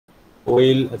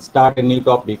we'll start a new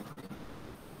topic,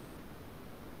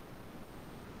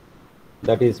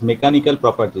 that is mechanical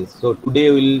properties. So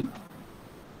today we'll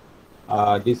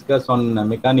discuss on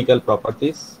mechanical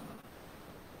properties.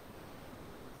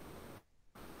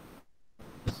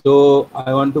 So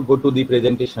I want to go to the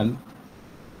presentation.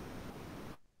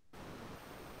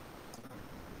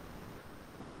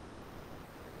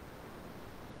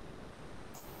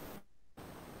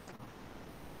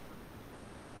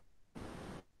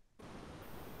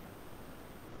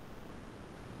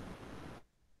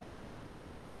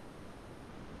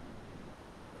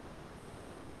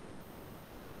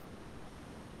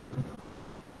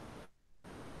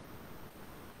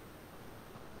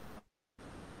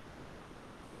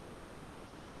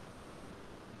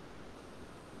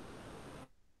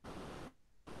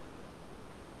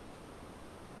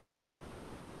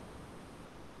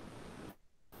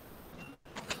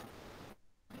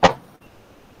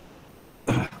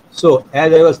 So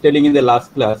as I was telling in the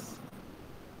last class,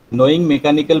 knowing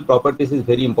mechanical properties is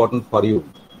very important for you.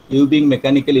 You being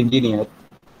mechanical engineer,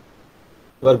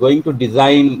 you are going to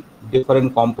design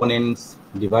different components,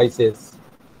 devices,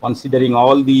 considering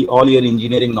all your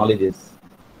engineering knowledges.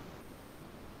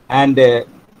 And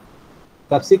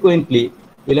subsequently,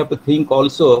 you'll have to think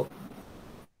also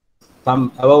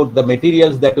about the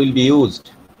materials that will be used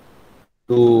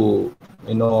to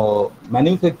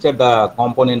manufacture the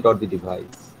component or the device.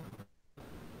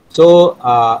 So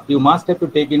you must have to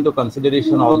take into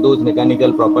consideration all those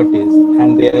mechanical properties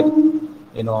and their,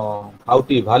 how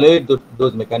to evaluate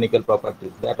those mechanical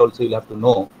properties. That also you'll have to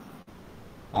know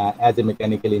as a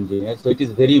mechanical engineer. So it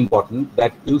is very important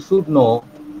that you should know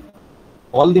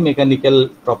all the mechanical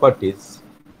properties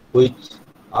which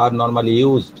are normally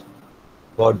used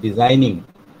for designing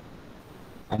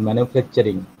and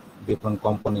manufacturing different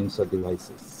components or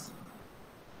devices.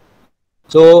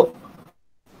 So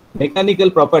mechanical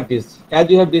properties, as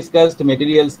you have discussed,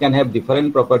 materials can have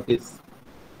different properties,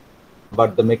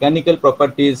 but the mechanical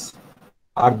properties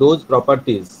are those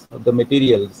properties of the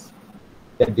materials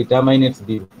that determine its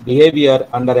behavior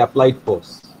under applied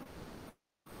force.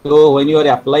 So when you are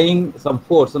applying some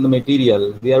force on the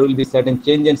material, there will be certain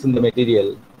changes in the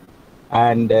material,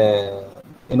 and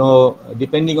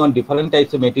depending on different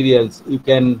types of materials, you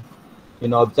can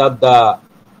observe the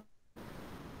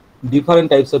different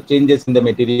types of changes in the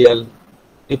material,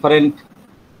 different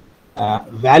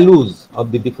values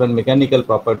of the different mechanical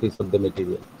properties of the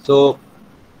material. So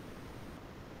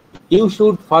you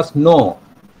should first know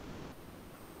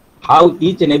how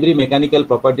each and every mechanical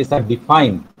properties are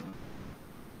defined.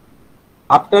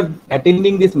 After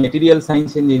attending this material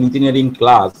science and engineering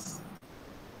class,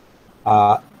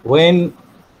 when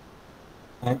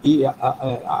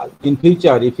in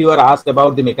future, if you are asked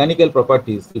about the mechanical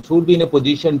properties, you should be in a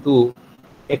position to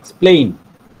explain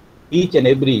each and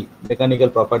every mechanical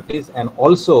properties and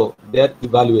also their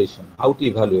evaluation, how to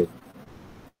evaluate.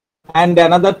 And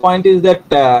another point is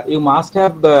that you must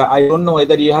have, I don't know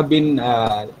whether you have been,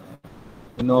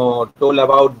 told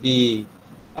about the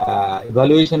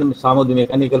evaluation of some of the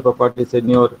mechanical properties in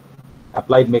your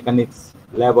applied mechanics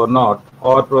lab or not,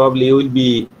 or probably you will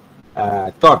be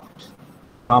taught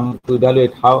to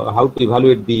evaluate how to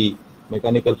evaluate the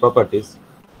mechanical properties.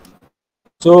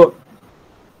 So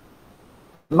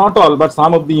not all, but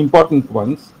some of the important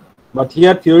ones. But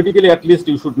here theoretically at least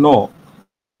you should know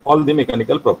all the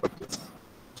mechanical properties.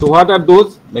 So what are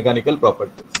those mechanical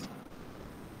properties?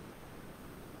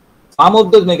 Some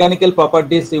of those mechanical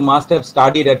properties you must have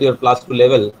studied at your plus 2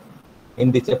 level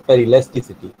in the chapter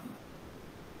elasticity.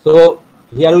 So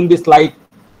here will be slight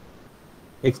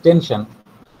extension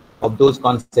of those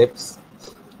concepts,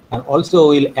 and also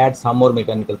we'll add some more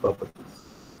mechanical properties.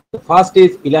 The first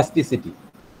is elasticity.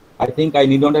 I think I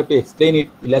need not have to explain it,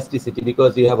 elasticity,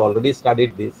 because you have already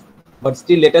studied this, but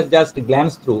still let us just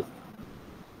glance through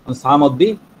on some of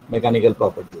the mechanical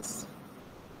properties.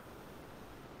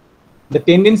 The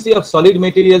tendency of solid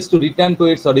materials to return to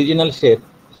its original shape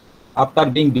after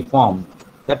being deformed.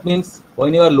 That means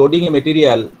when you are loading a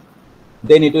material,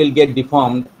 then it will get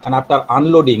deformed, and after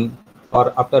unloading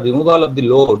or after removal of the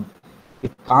load,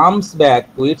 it comes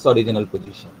back to its original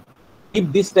position.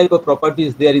 If this type of property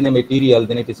is there in the material,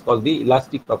 then it is called the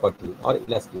elastic property or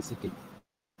elasticity.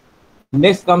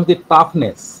 Next comes the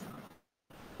toughness.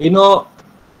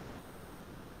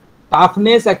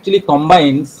 Toughness actually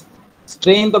combines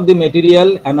strength of the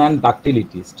material and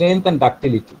ductility, strength and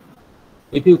ductility.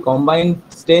 If you combine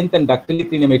strength and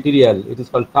ductility in a material, it is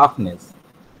called toughness,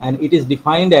 and it is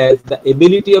defined as the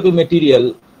ability of a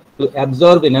material to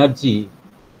absorb energy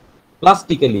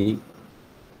plastically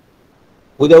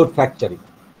without fracturing.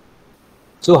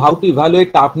 So how to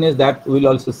evaluate toughness, that we will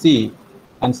also see,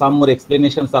 and some more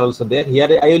explanations are also there.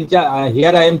 Here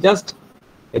I am just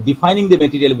defining the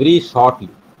material very shortly,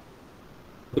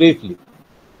 briefly.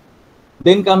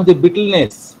 Then comes the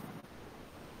brittleness.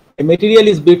 A material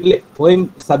is brittle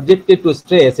when subjected to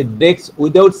stress. It breaks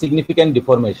without significant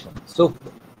deformation. So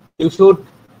you should,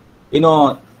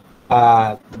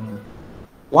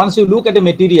 once you look at a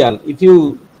material, if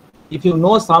you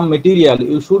know some material,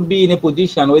 you should be in a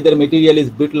position whether material is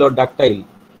brittle or ductile,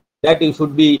 that you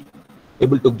should be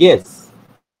able to guess.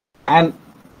 And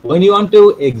when you want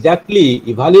to exactly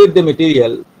evaluate the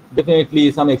material,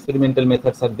 definitely some experimental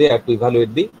methods are there to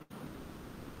evaluate the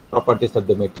properties of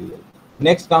the material.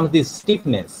 Next comes the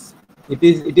stiffness. It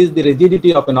is the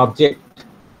rigidity of an object.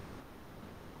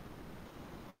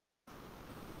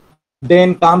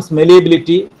 Then comes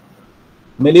malleability.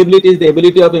 Malleability is the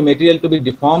ability of a material to be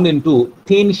deformed into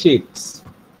thin sheets.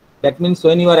 That means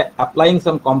when you are applying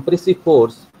some compressive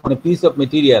force on a piece of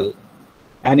material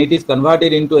and it is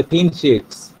converted into a thin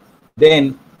sheets,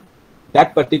 then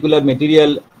that particular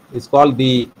material is called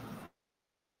the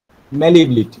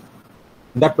malleability.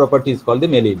 That property is called the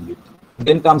malleability.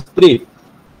 Then comes creep.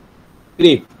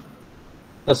 Creep,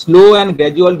 the slow and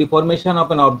gradual deformation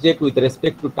of an object with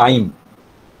respect to time.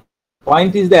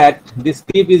 Point is that this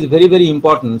creep is very, very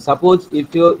important. Suppose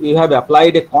if you have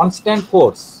applied a constant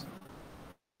force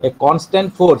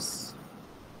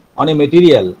on a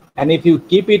material, and if you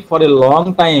keep it for a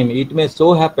long time, it may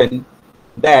so happen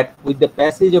that with the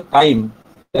passage of time,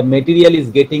 the material is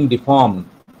getting deformed.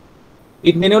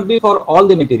 It may not be for all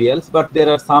the materials, but there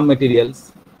are some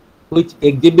materials which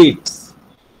exhibits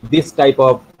this type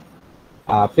of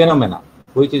phenomena,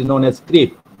 which is known as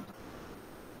creep.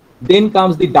 Then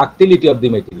comes the ductility of the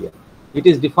material. It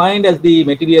is defined as the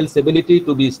material's ability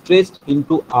to be stressed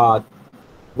into a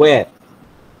wear.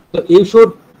 So you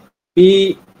should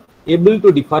be able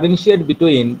to differentiate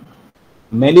between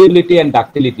malleability and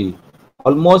ductility.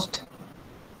 Almost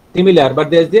similar, but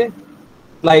there is a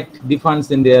slight difference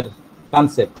in their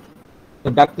concept. So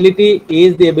ductility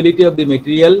is the ability of the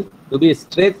material to be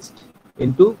stretched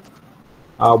into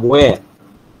wear.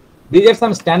 These are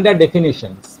some standard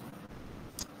definitions.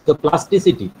 So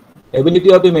plasticity,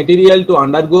 ability of a material to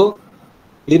undergo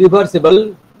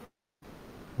irreversible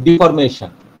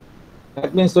deformation.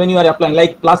 That means when you are applying,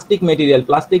 like plastic material,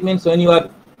 plastic means when you are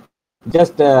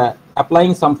just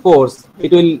applying some force,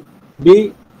 it will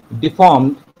be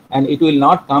deformed and it will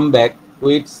not come back to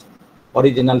its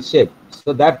original shape.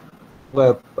 So that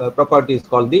property is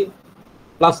called the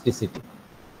plasticity.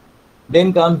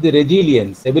 Then comes the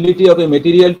resilience, ability of a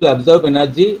material to absorb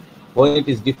energy when it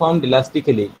is deformed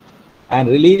elastically and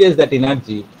releases that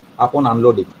energy upon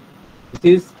unloading.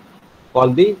 This is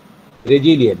called the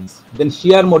resilience. Then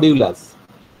shear modulus.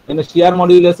 Shear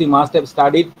modulus you must have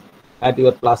studied at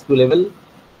your +2 level.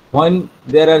 When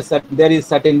there is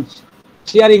certain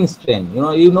shearing strain,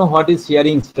 you know what is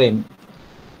shearing strain.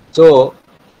 So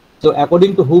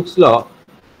according to Hooke's law,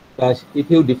 if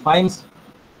you define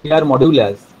shear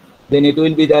modulus, then it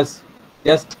will be just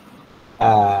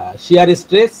shear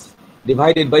stress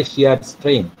divided by shear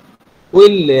strain.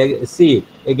 We'll see it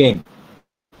again.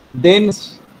 Then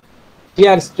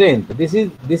shear strength. This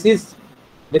is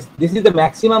the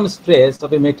maximum stress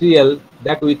of a material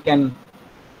that which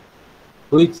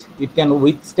it can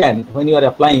withstand when you are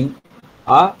applying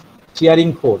a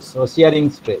shearing force or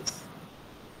shearing stress.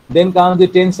 Then comes the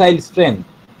tensile strength.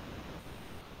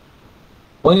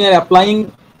 When you are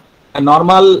applying a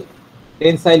normal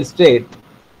tensile stress,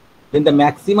 then the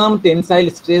maximum tensile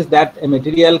stress that a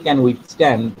material can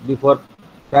withstand before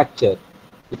fracture,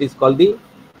 it is called the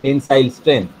tensile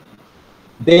strength.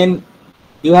 Then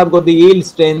you have got the yield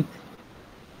strength.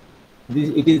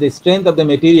 It is the strength of the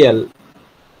material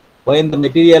when the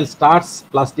material starts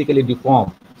plastically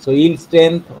deformed. So yield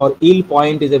strength or yield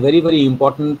point is a very, very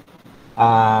important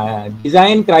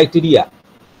design criteria.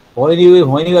 When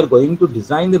you are going to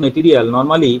design the material,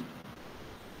 normally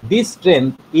this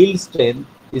strength, yield strength,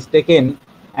 is taken,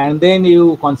 and then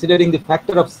you, considering the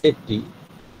factor of safety,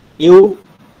 you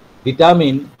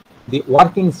determine the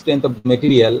working strength of the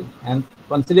material, and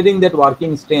considering that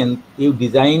working strength, you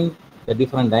design the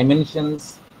different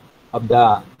dimensions of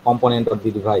the component of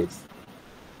the device.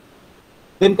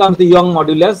 Then comes the Young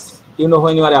modulus.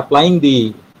 When you are applying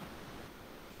the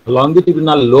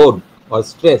longitudinal load or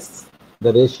stress,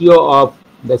 the ratio of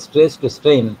the stress to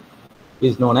strain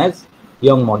is known as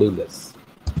Young modulus.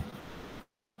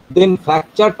 Then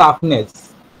fracture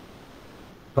toughness.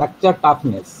 Fracture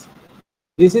toughness.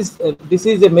 This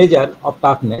is a measure of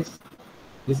toughness.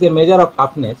 This is a measure of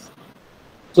toughness.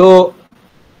 So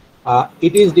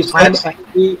it is defined as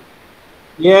the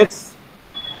Yes.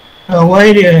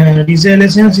 Why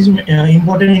resilience is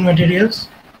important in materials?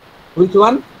 Which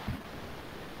one?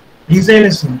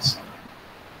 Resilience.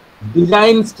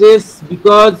 Design stress,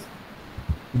 because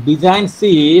design,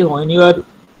 see, when you are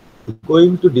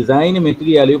going to design a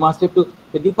material, you must have to,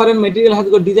 the different material has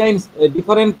got designs,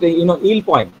 different, yield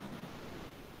point.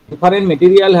 Different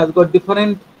material has got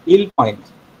different yield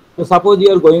points. So suppose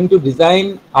you are going to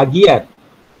design a gear,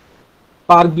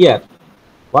 per gear.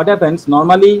 What happens?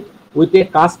 Normally we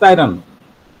take cast iron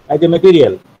as a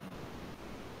material.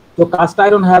 So cast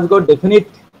iron has got definite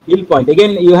yield point.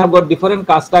 Again, you have got different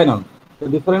cast iron. So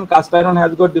different cast iron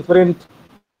has got different,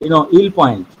 yield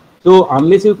point. So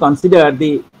unless you consider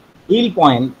the yield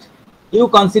point, you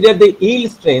consider the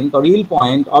yield strength or yield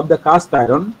point of the cast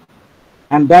iron,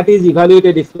 and that is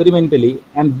evaluated experimentally.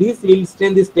 And this yield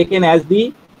strength is taken as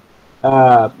the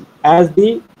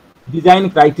design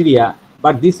criteria.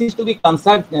 But this is to be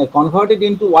converted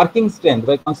into working strength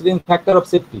by considering factor of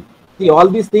safety. See, all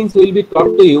these things will be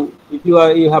taught to you if you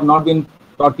have not been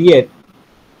taught yet,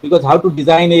 because how to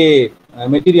design a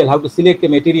material, how to select a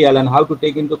material, and how to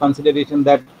take into consideration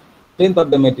that strength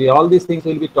of the material, all these things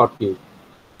will be taught to you.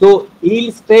 So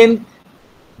yield strength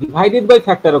divided by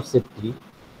factor of safety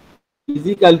is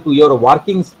equal to your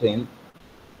working strength,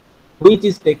 which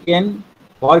is taken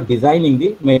for designing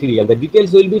the material. The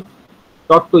details will be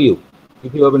taught to you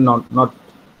if you have not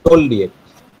told yet.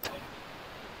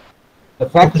 The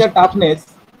fracture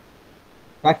toughness,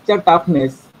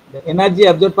 the energy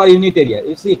absorbed per unit area.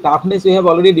 You see, toughness we have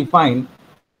already defined.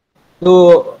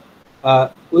 So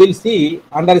we will see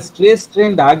under stress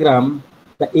strain diagram,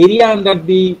 the area under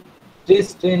the stress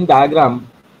strain diagram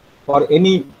for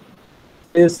any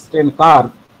stress strain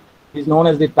curve is known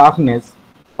as the toughness.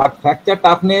 But fracture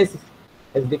toughness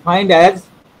is defined as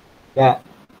the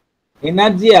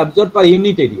energy absorbed per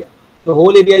unit area. So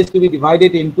whole area is to be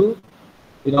divided into,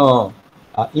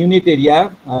 unit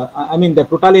area. I mean the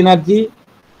total energy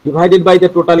divided by the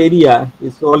total area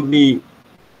is called the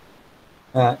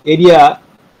area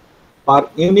per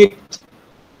unit,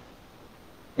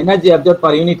 energy absorbed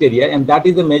per unit area, and that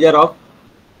is the measure of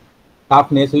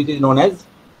toughness, which is known as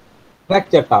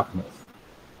fracture toughness.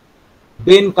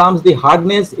 Then comes the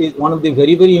hardness, is one of the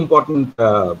very, very important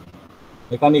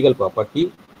mechanical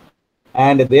property,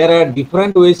 and there are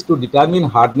different ways to determine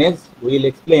hardness. We will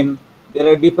explain. There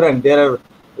are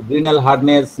Brinell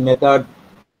hardness method,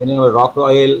 then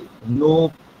Rockwell,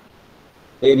 Noop,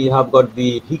 then you have got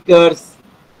the Vickers.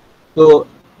 So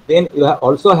then you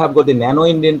also have got the nano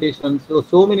indentation.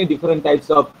 So many different types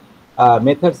of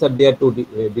methods are there to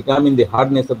determine the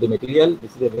hardness of the material.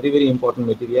 This is a very, very important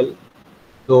material.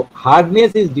 So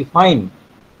hardness is defined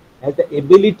as the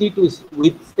ability to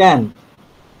withstand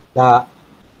the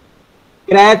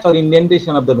scratch or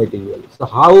indentation of the material. So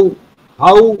how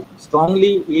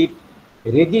strongly it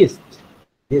resists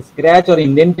the scratch or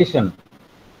indentation,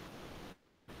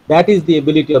 that is the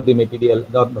ability of the material,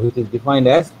 which is defined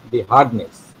as the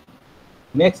hardness.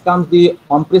 Next comes the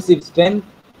compressive strength,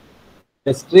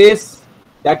 the stress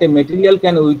that a material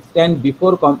can withstand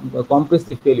before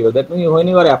compressive failure. That means when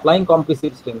you are applying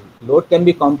compressive strength, load can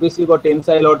be compressive or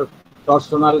tensile or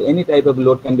torsional, any type of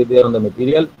load can be there on the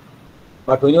material.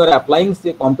 But when you are applying,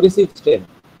 say, compressive strength,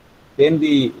 then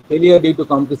the failure due to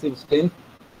compressive strength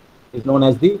is known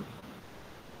as the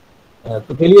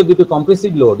failure due to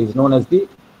compressive load is known as the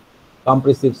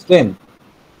compressive strength.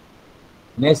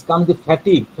 Next comes the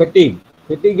fatigue. Fatigue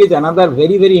is another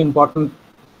very, very important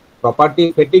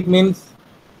property. Fatigue means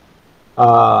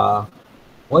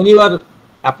when you are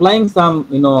applying some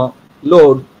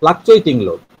load, fluctuating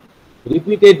load,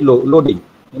 repeated loading,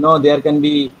 there can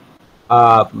be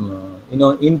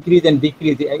increase and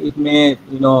decrease. It may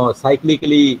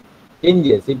cyclically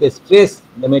changes. If the stress,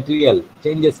 the material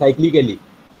changes cyclically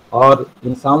or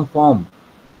in some form,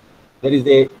 there is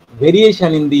a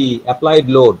variation in the applied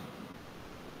load,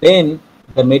 then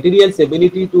the material's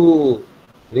ability to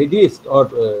resist or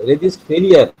resist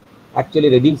failure actually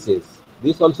reduces.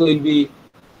 This also will be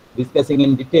discussing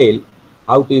in detail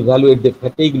how to evaluate the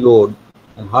fatigue load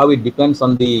and how it depends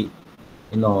on the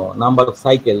number of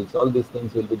cycles. All these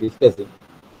things will be discussing.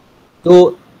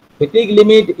 So fatigue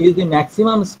limit is the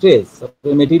maximum stress of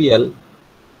the material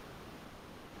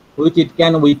which it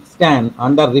can withstand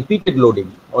under repeated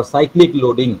loading or cyclic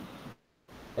loading.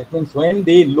 That means when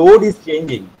the load is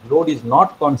changing, load is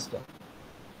not constant,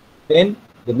 then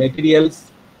the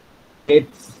materials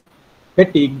gets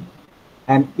fatigued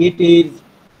and it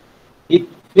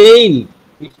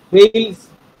fails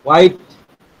quite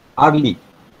early.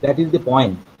 That is the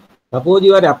point. Suppose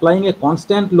you are applying a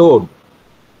constant load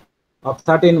of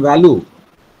certain value,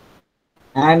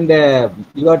 and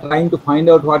you are trying to find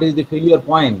out what is the failure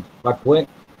point. But when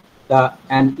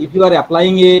and if you are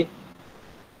applying a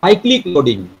cyclic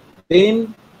loading,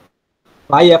 then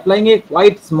by applying a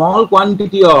quite small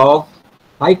quantity of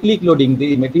cyclic loading,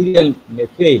 the material may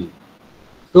fail.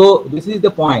 So this is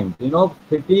the point.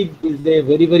 Fatigue is a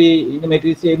very in the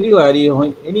matrix everywhere.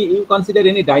 You consider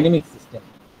any dynamic system,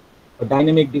 a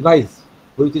dynamic device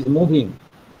which is moving,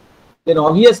 then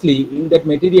obviously in that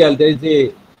material there is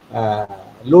a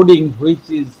loading which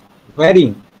is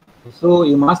varying. So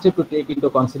you must have to take into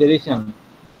consideration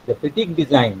the fatigue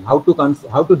design, how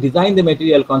to design the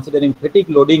material considering fatigue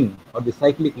loading or the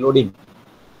cyclic loading.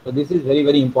 So this is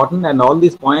very important, and all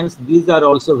these points, these are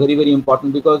also very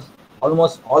important, because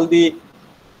almost all the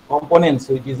components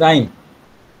we design,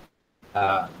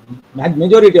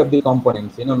 majority of the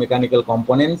components, mechanical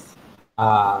components,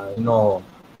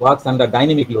 works under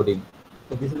dynamic loading.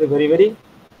 So this is a very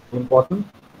important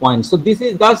point. So this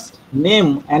is just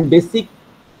name and basic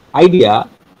idea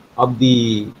of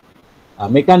the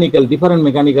different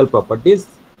mechanical properties.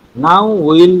 Now we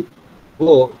will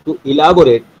go to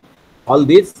elaborate all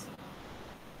these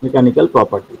mechanical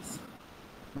properties.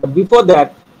 But before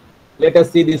that, let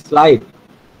us see this slide.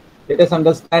 Let us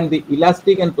understand the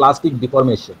elastic and plastic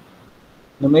deformation.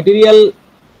 The material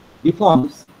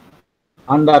deforms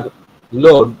under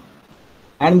load,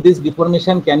 and this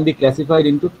deformation can be classified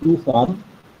into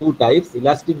two types,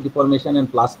 elastic deformation and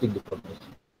plastic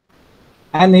deformation.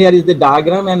 And here is the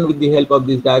diagram, and with the help of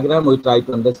this diagram we try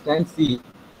to understand. See,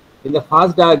 in the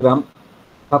first diagram,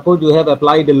 suppose you have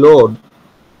applied a load.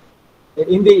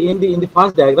 In the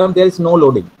first diagram there is no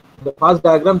loading. In the first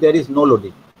diagram there is no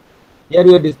loading. Here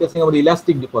we are discussing about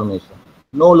elastic deformation,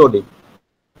 no loading.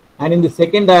 And in the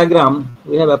second diagram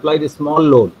we have applied a small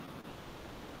load.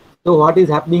 So what is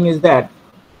happening is that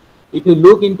if you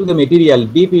look into the material,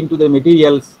 deep into the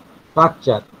material's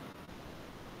structure,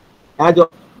 as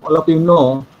all of you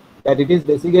know, that it is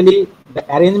basically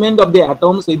the arrangement of the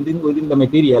atoms within the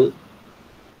material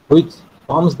which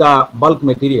forms the bulk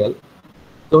material.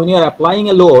 So when you are applying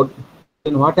a load,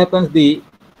 then what happens, the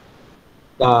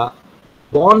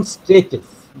bond stretches,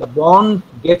 the bond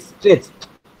gets stretched.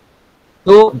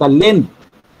 So the length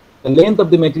of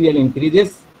the material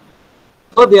increases.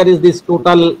 So there is this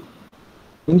total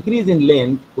increase in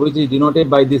length, which is denoted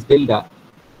by this delta.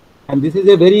 And this is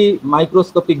a very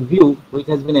microscopic view which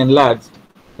has been enlarged.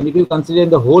 And if you consider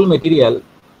the whole material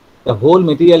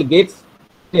gets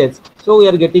stretched. So we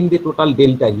are getting the total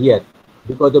delta here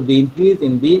because of the increase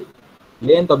in the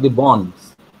length of the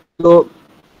bonds. So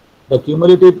the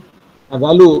cumulative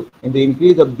value in the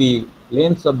increase of the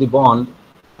lengths of the bond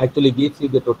actually gives you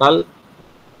the total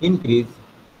increase,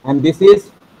 and this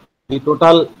is the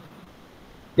total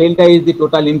delta, is the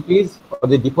total increase or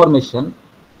the deformation.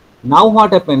 Now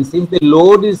what happens, since the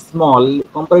load is small,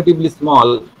 comparatively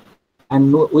small,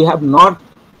 and we have not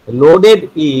loaded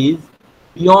is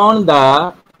beyond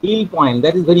the yield point,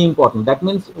 that is very important. That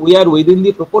means we are within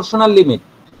the proportional limit.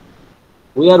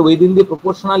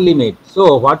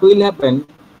 So what will happen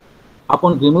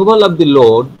upon removal of the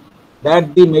load,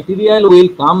 that the material will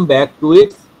come back to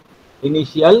its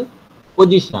initial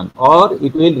position, or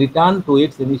it will return to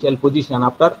its initial position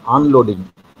after unloading.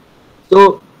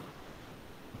 So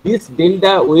this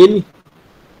delta will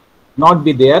not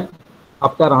be there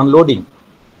after unloading.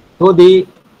 So the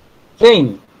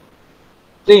strain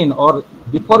or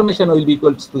deformation will be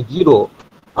equal to 0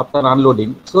 after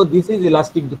unloading. So this is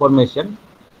elastic deformation,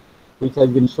 which has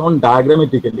been shown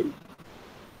diagrammatically.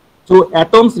 So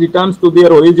atoms returns to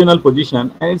their original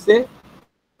position, and it's a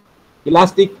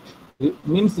elastic,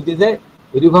 means it is a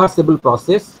reversible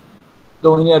process.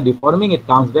 So when you are deforming, it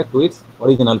comes back to its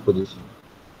original position.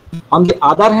 On the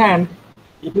other hand,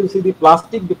 if you see the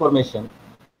plastic deformation,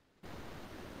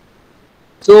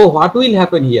 so what will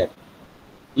happen here?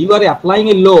 You are applying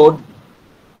a load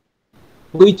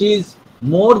which is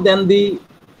more than the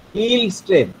yield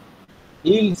strength.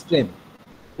 We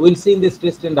will see in the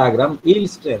stress strain diagram, yield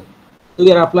strength. So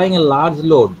we are applying a large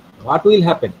load. What will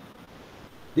happen?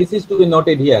 This is to be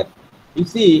noted here. You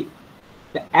see,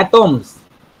 the atoms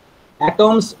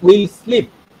will slip.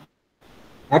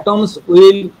 How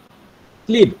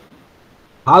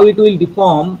it will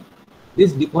deform?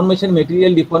 This deformation,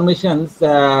 material deformations,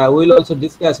 we will also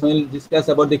discuss when we will discuss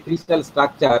about the crystal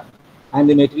structure and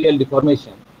the material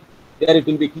deformation. There it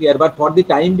will be clear. But for the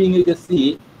time being, you just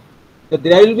see that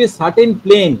there will be certain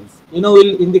planes.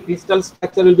 In the crystal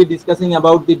structure, we'll be discussing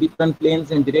about the different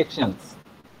planes and directions.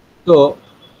 So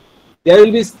there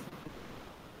will be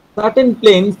certain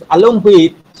planes along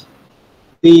which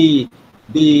the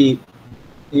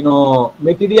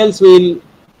materials will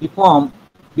deform,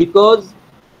 because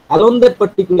along that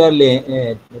particular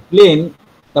plane,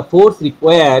 the force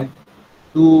required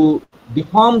to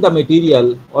deform the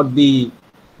material or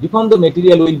deform the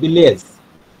material will be less.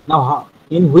 Now,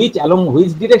 in which along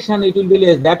which direction it will be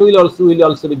less, that will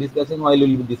also be discussing while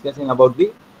we will be discussing about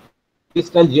the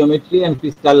crystal geometry and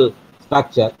crystal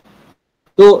structure.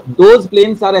 So those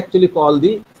planes are actually called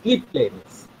the slip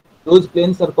planes. Those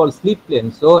planes are called slip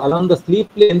planes. So along the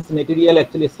slip planes, material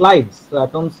actually slides. So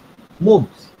atoms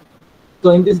moves.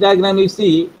 So in this diagram, you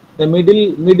see the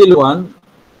middle one.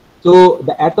 So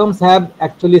the atoms have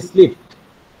actually slipped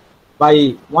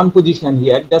by one position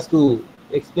here. Just to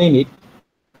explain it,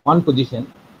 one position.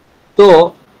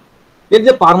 So there is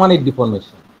a permanent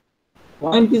deformation.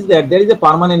 Point is that there is a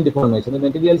permanent deformation. The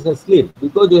materials have slipped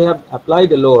because you have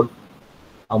applied a load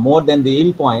more than the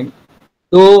yield point.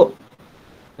 So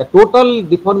the total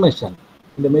deformation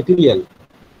in the material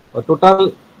or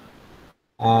total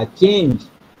change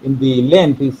in the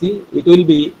length, you see, it will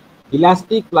be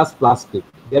elastic plus plastic.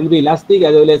 There will be elastic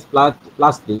as well as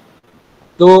plastic.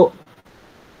 So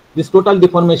this total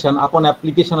deformation upon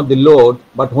application of the load,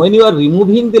 but when you are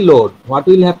removing the load, what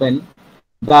will happen?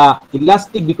 The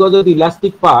elastic, because of the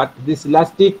elastic part, this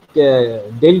elastic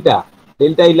delta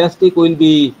elastic will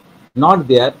be not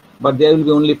there, but there will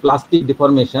be only plastic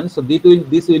deformation. So this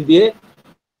will be a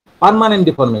permanent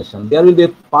deformation. There will be a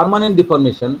permanent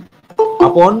deformation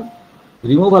upon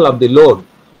removal of the load.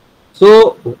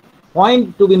 So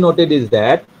point to be noted is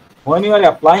that when you are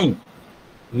applying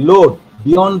load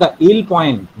beyond the yield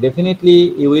point,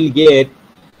 definitely you will get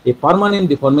a permanent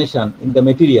deformation in the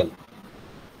material.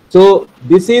 So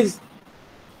this is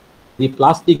the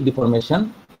plastic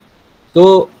deformation.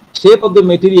 So shape of the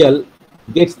material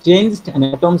gets changed and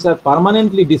atoms are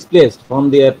permanently displaced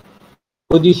from their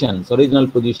positions, original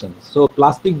positions. So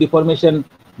plastic deformation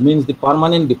means the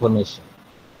permanent deformation.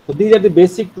 So these are the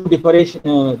basic deformation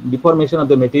of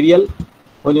the material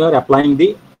when you are applying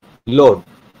the load.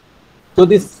 So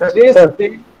this stress,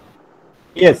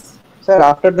 yes. Sir,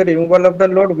 after the removal of the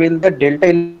load, will the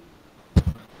delta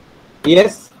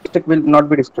yes will not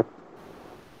be restored?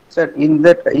 Sir, in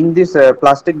this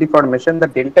plastic deformation, the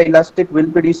delta elastic will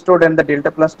be restored and the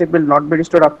delta plastic will not be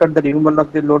restored after the removal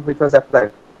of the load which was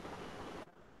applied.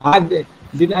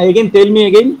 Did I again tell me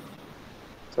again?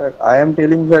 Sir, I am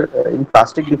telling you in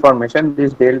plastic deformation,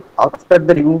 this delta after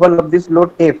the removal of this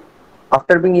load F,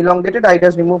 after being elongated, I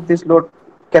just remove this load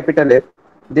capital F.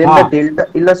 Then the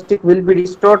delta elastic will be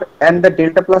restored and the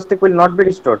delta plastic will not be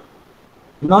restored.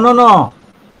 No.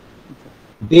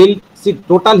 See,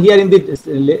 total here in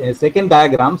the second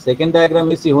diagram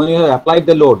you see when you have applied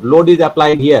the load is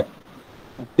applied here.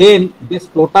 Then this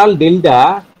total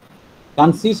delta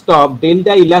consists of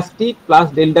delta elastic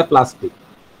plus delta plastic.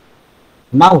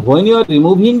 Now when you are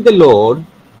removing the load,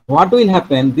 what will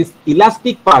happen? This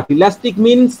elastic part, elastic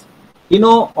means, you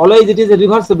know, always it is a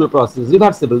reversible process,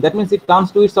 that means it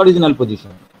comes to its original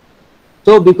position.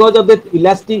 So because of that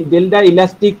elastic, delta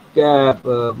elastic,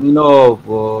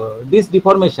 this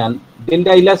deformation,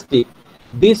 delta elastic,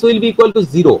 this will be equal to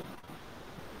 0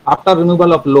 after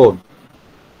removal of load.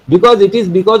 Because it is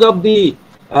because of the,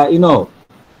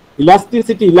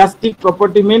 elasticity, elastic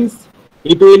property means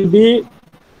it will be,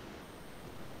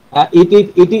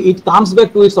 it comes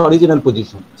back to its original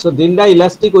position. So delta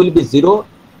elastic will be 0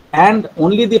 and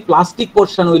only the plastic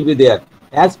portion will be there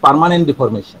as permanent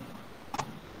deformation.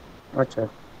 Okay.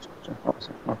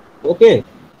 Okay.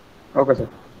 Okay, sir.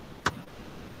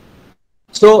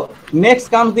 So next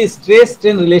comes the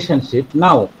stress-strain relationship.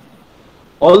 Now,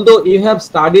 although you have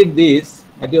studied this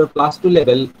at your plus 2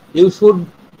 level, you should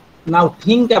now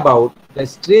think about the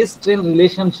stress-strain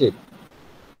relationship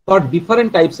for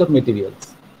different types of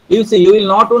materials. You see, you will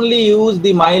not only use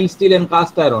the mild steel and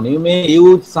cast iron, you may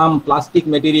use some plastic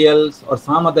materials or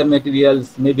some other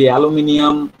materials, maybe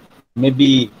aluminium,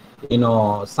 maybe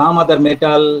some other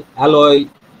metal, alloy.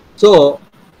 So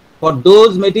for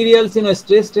those materials,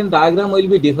 stress-strain diagram will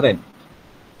be different.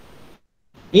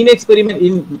 In experiment,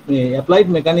 in applied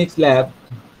mechanics lab,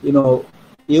 you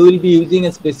will be using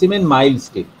a specimen mild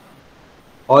steel,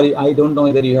 or I don't know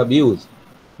whether you have used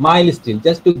mild steel,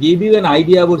 just to give you an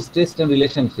idea about stress-strain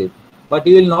relationship. But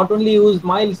you will not only use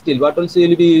mild steel, but also you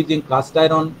will be using cast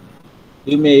iron.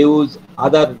 You may use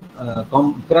other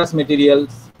ferrous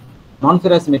materials,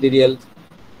 non-ferrous materials.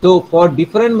 So for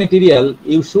different material,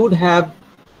 you should have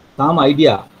some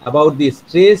idea about the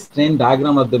stress-strain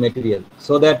diagram of the material,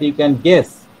 so that you can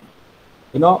guess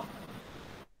about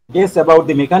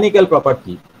the mechanical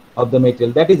property of the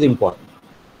material. That is important.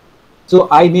 So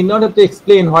I need not have to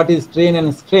explain what is strain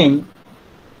and strain,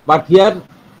 but here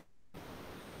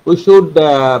we should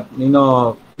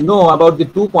know about the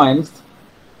 2 points.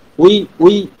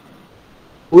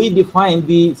 we define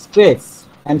the stress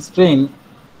and strain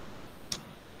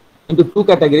into two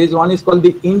categories. One is called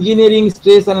the engineering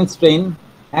stress and strain,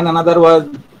 and another was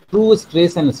true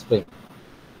stress and strain.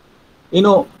 You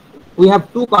know, we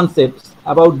have two concepts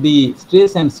about the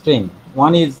stress and strain.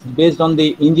 One is based on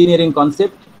the engineering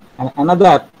concept, and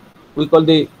another we call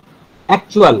the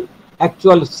actual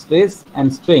stress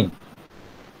and strain.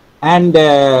 And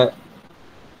the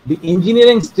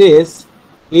engineering stress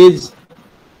is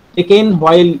taken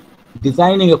while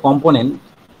designing a component,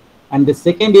 and the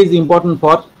second is important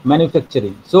for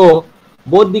manufacturing. So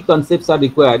both the concepts are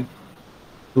required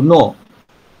to know.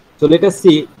 So let us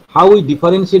see how we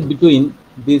differentiate between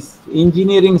this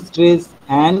engineering stress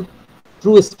and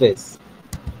true stress.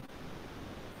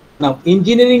 Now,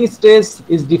 engineering stress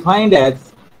is defined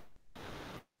as,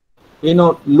 you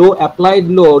know, low applied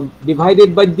load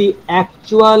divided by the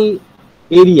actual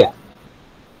area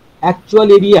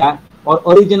or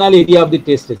original area of the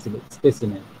test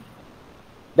specimen.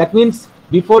 That means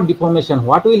before deformation,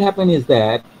 what will happen is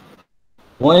that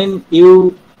when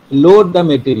you load the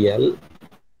material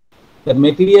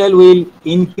will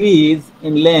increase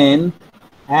in length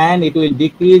and it will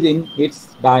decrease in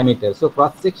its diameter. So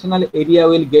cross-sectional area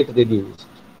will get reduced.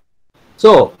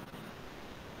 So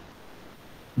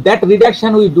that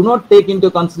reduction we do not take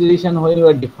into consideration when we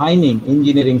are defining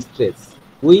engineering stress.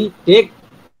 We take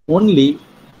only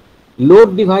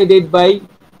load divided by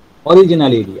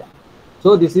original area.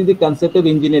 So this is the concept of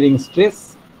engineering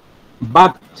stress.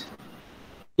 But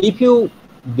if you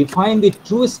define the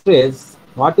true stress,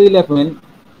 what will happen?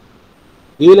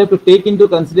 You will have to take into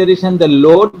consideration the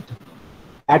load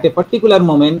at a particular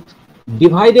moment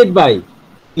divided by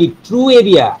the true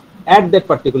area at that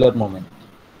particular moment.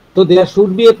 So there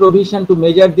should be a provision to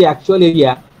measure the actual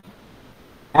area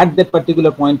at that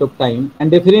particular point of time, and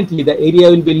definitely the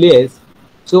area will be less.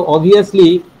 So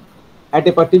obviously at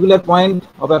a particular point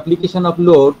of application of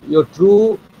load, your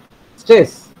true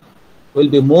stress will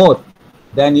be more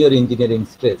than your engineering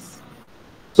stress.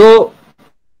 So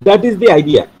that is the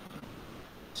idea.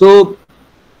 So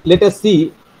let us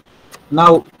see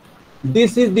now.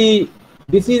 This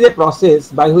is a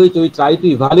process by which we try to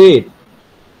evaluate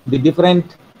the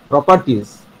different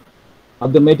properties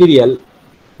of the material.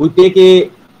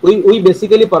 We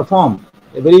basically perform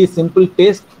a very simple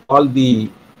test called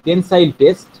the tensile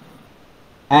test,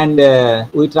 and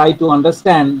we try to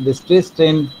understand the stress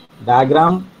strain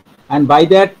diagram, and by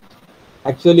that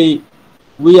actually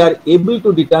we are able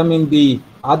to determine the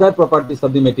other properties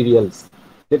of the materials.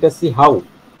 Let us see how.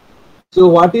 So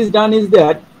what is done is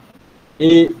that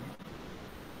a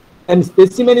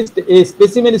specimen is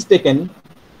taken,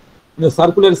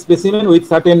 circular specimen with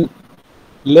certain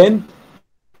length,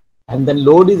 and then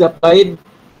load is applied,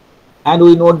 and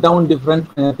we note down different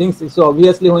things. So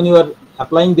obviously when you are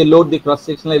applying the load, the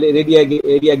cross-sectional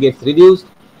area gets reduced,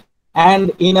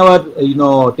 and in our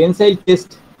tensile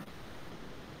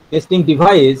testing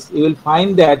device, you will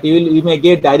find that you may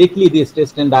get directly the stress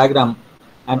strain diagram,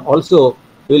 and also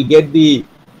you will get the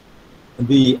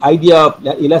idea of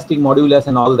elastic modulus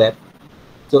and all that.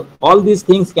 So all these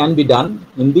things can be done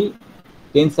in the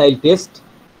tensile test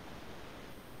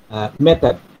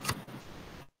method.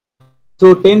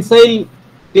 So tensile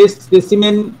test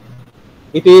specimen,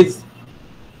 it is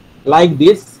like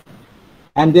this,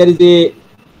 and there is a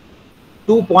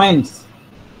 2 points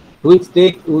which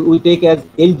we take as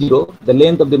L0, the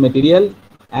length of the material,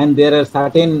 and there are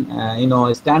certain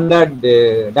standard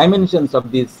dimensions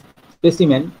of this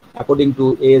specimen according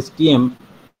to ASTM.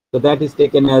 So that is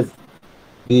taken as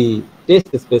the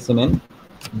test specimen.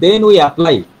 Then we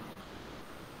apply.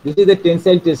 This is the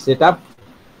tensile test setup.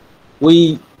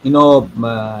 We we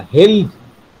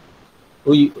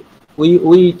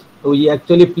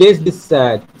actually place this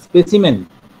specimen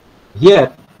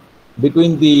here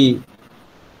between the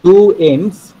two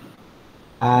ends.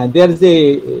 There is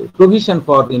a provision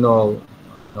for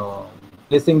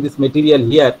placing this material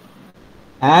here,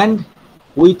 and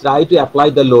we try to apply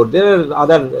the load. There are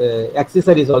other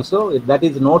accessories also that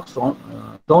is not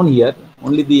shown here.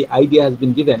 Only the idea has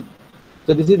been given.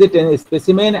 So this is the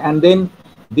specimen, and then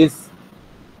this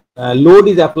load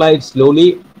is applied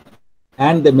slowly,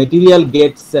 and the material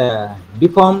gets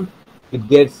deformed. It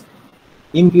gets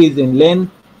increase in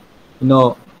length,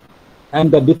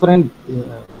 and the different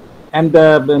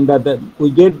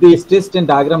we get the stress strain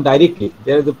diagram directly.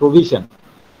 There is a provision.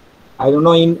 I don't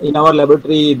know in our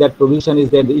laboratory that provision is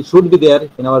there. It should be there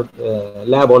in our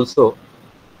lab also.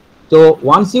 So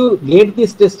once you get the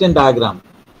stress strain diagram,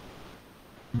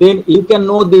 then you can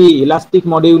know the elastic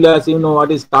modulus,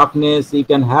 what is toughness, you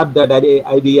can have that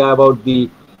idea about the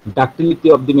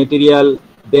ductility of the material,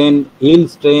 then yield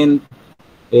strength,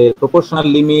 a proportional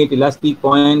limit, elastic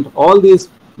point, all these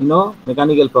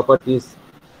mechanical properties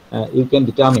you can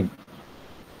determine.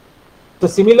 So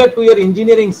similar to your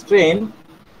engineering strain,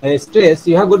 stress,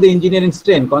 you have got the engineering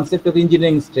strain, concept of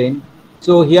engineering strain.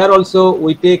 So here also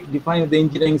we define the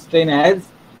engineering strain as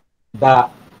the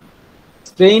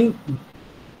strain,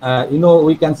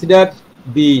 we consider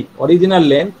the original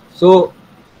length. So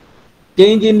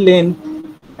change in length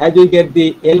as we get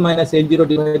the L minus L0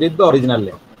 divided by original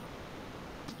length.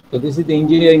 So this is the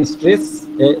engineering stress,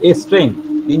 a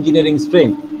strain, engineering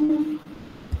strain.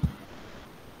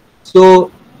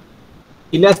 So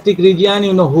elastic region,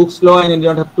 Hooke's law, and you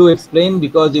don't have to explain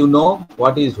because you know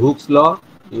what is Hooke's law.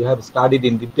 You have studied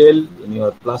in detail in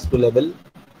your +2 level.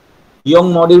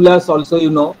 Young modulus also you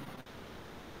know.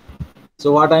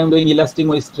 So what I am doing, elastic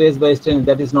with stress by strain,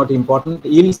 that is not important.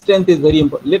 Yield strength is very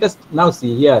important. Let us now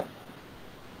see here.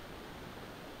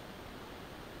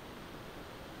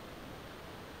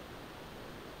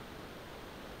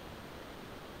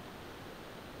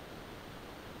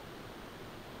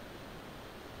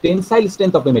 Tensile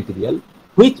strength of a material,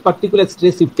 which particular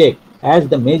stress you take as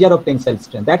the measure of tensile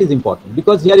strength, that is important,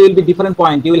 because here you will be different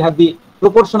point. You will have the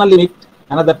proportional limit,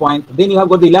 another point, then you have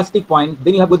got the elastic point,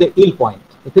 then you have got the yield point.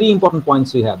 The three important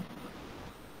points we have.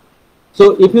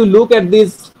 So if you look at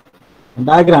this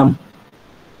diagram,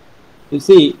 you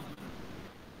see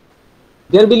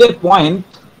there will be a point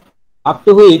up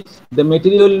to which the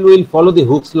material will follow the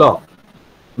Hooke's law.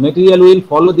 Material will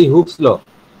follow the Hooke's law.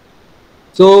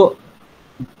 So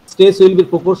stress will be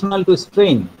proportional to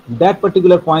strain. That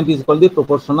particular point is called the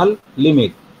proportional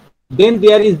limit. Then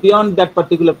there is beyond that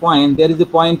particular point, there is a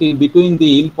point in between the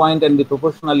yield point and the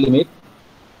proportional limit.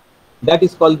 That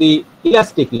is called the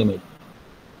elastic limit.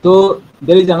 So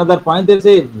there is another point. There is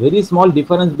a very small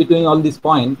difference between all these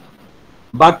points,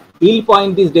 but yield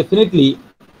point is definitely,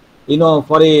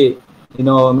 for a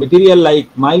material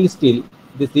like mild steel,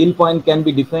 this yield point can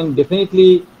be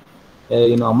definitely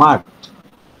marked.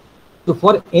 So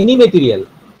for any material,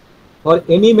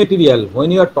 when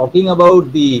you are talking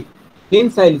about the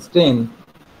tensile strength,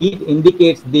 it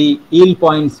indicates the yield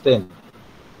point strength.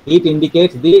 It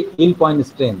indicates the yield point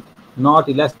strength, not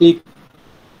elastic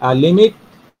limit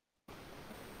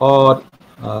or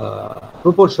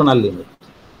proportional limit.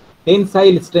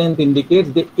 Tensile strength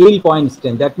indicates the yield point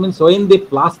strength. That means when the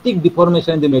plastic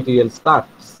deformation in the material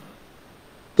starts.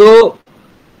 So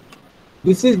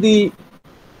this is the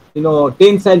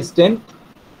tensile strength,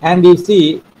 and you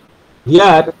see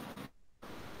here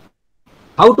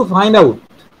how to find out.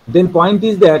 Then point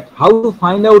is that how to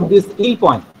find out this yield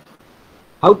point.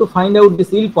 How to find out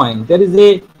this yield point? There is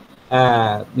a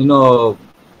there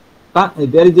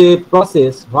is a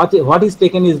process. What is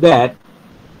taken is that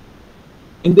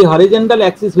in the horizontal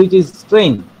axis, which is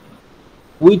strain,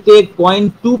 we take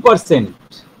 0.2%.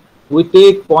 We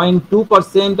take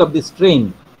 0.2% of the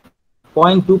strain.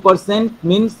 0.2%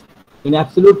 means in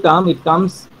absolute term it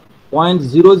comes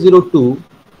 0.002,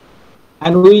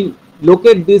 and we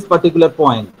locate this particular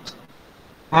point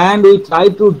and we try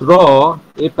to draw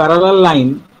a parallel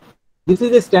line. This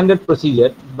is a standard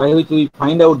procedure by which we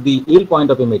find out the yield point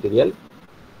of a material.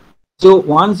 So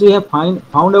once we have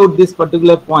found out this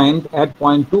particular point at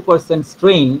 0.2%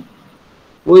 strain,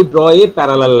 we draw a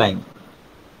parallel line.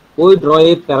 We draw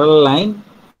a parallel line,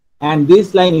 and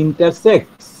this line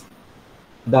intersects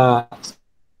the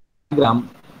diagram,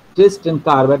 stress strain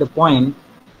curve at a point,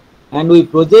 and we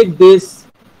project this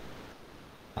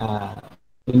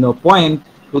point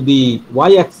to the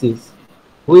y-axis,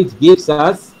 which gives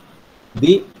us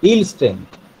the yield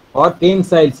strength or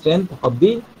tensile strength of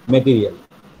the material.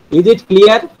 Is it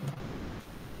clear?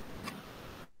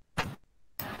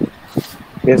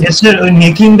 Yes sir.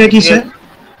 Making টা কি sir?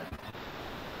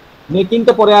 Making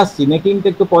টা পরে আসছি, making টা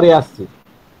একটু পরে আসছি।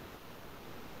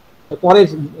 পরে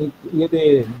ইয়েতে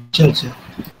আচ্ছা।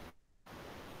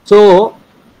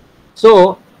 So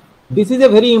this is a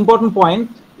very important point.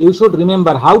 You should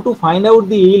remember how to find out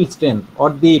the yield strength or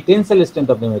the tensile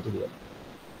strength of the material.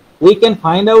 We can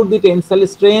find out the tensile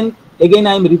strength. Again,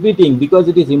 I am repeating because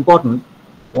it is important.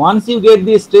 Once you get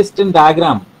the stress strain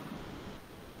diagram,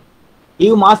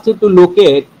 you must have to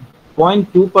locate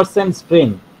 0.2% strain,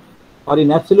 or in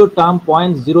absolute term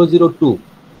 0.002,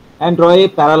 and draw a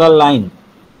parallel line.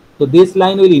 So this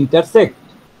line will intersect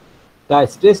the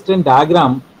stress strain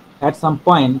diagram at some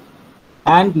point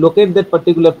and locate that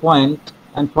particular point,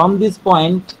 and from this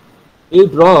point you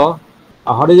draw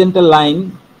a horizontal line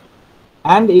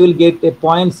and you will get a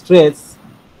point stress.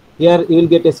 Here you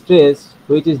will get a stress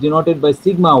which is denoted by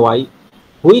sigma y,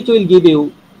 which will give you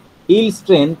yield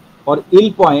strength or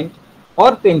yield point or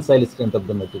tensile strength of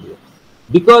the material.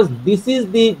 because this is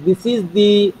the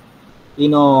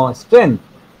strength,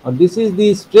 or this is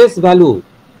the stress value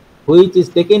which is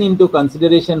taken into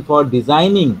consideration for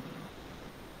designing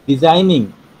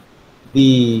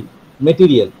the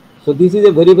material. So this is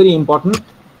a very, very important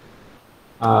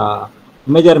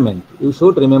measurement. You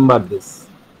should remember this.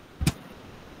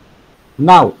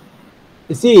 Now,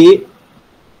 you see,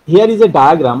 here is a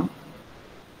diagram.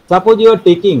 Suppose you are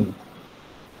taking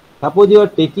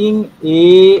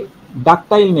a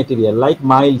ductile material like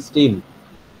mild steel,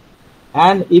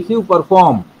 and if you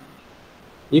perform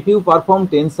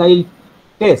tensile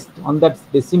test on that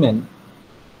specimen,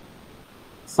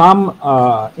 some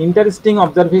interesting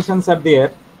observations are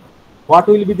there. What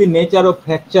will be the nature of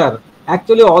fracture?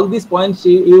 Actually, all these points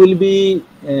you will be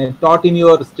taught in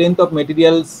your strength of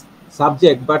materials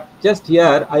subject, but just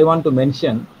here I want to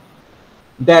mention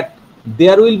that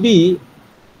there will be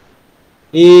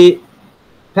a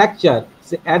fracture.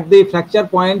 So at the fracture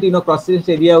point,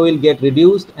 cross-section area will get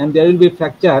reduced and there will be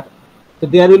fracture. So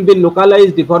there will be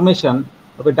localized deformation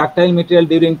of a ductile material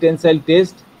during tensile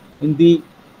test in the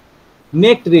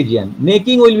necked region.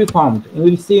 Necking will be formed. You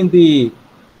will see in the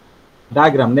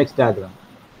diagram, next diagram.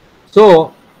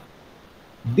 So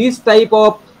this type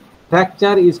of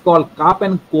fracture is called cup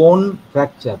and cone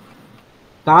fracture.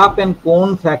 Cup and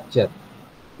cone fracture.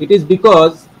 It is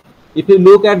because if you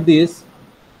look at this,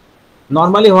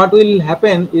 normally what will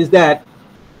happen is that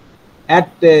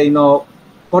at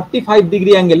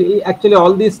 45-degree angle, actually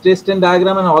all these stress strain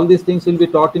diagram and all these things will be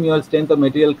taught in your strength of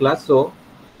material class. So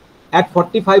at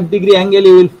 45-degree angle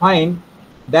you will find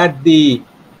that the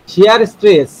shear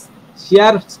stress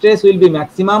will be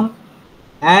maximum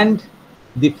and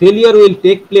the failure will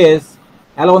take place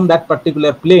along that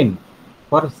particular plane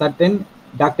for certain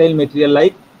ductile material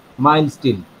like mild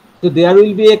steel. So there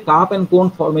will be a cup and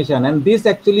cone formation, and this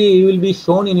actually will be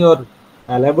shown in your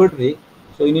laboratory.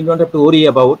 So you don't have to worry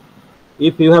about.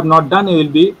 If you have not done, you will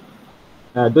be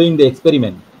doing the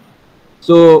experiment.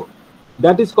 So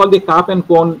that is called the cup and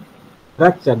cone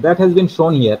fracture. That has been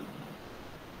shown here.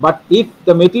 But if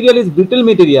the material is brittle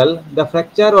material, the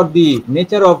fracture or the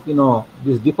nature of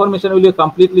this deformation will be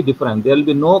completely different. There will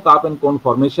be no cup and cone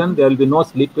formation. There will be no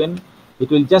slip in. It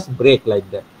will just break like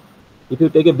that. If you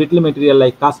take a brittle material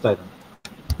like cast iron.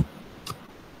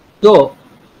 So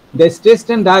the stress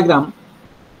strain diagram,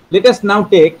 let us now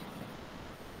take.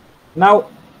 Now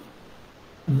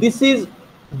this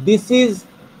stress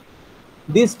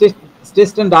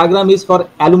strain diagram is for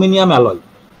aluminium alloy.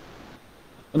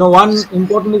 One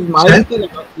important is mild steel.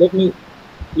 Let me,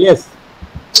 yes.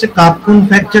 So cup cone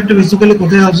fracture to basically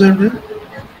kothay observed?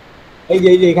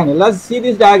 Let's see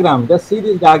this diagram. Just see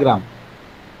this diagram.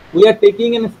 We are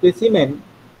taking a specimen,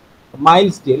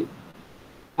 mild steel,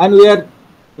 and we are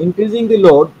increasing the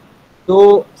load.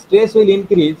 So stress will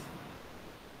increase.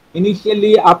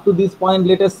 Initially, up to this point,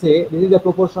 let us say this is the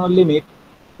proportional limit.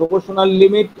 Proportional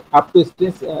limit up to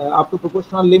stress, up to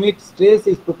proportional limit, stress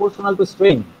is proportional to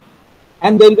strain,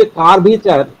 and there will be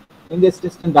curvature in the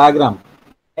stress strain diagram.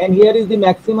 And here is the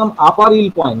maximum upper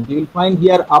yield point. You will find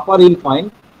here upper yield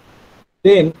point.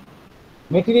 Then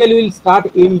material will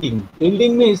start yielding.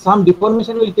 Yielding means some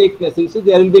deformation will take place. You see,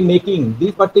 there will be necking.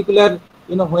 This particular,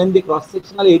 when the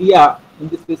cross-sectional area in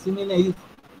the specimen is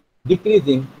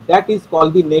decreasing, that is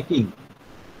called the necking.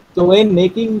 So when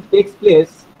necking takes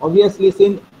place, obviously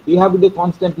since you have the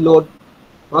constant load,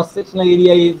 cross-sectional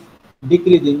area is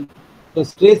decreasing, so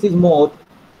stress is more.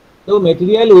 So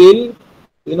material will,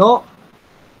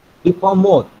 deform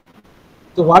more.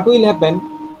 So what will happen?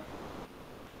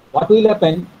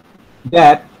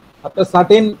 That after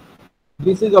certain,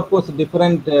 this is of course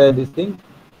different this thing.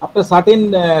 After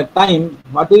certain time,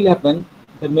 what will happen?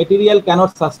 The material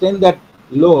cannot sustain that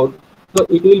load, so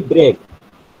it will break,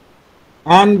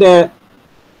 and it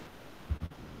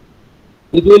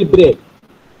will break.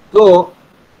 So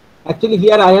actually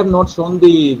here I have not shown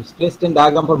the stress strain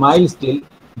diagram for mild steel.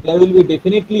 There will be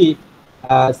definitely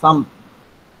some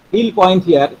yield point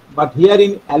here, but here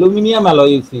in aluminium alloy,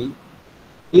 you see,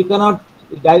 you cannot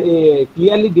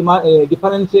clearly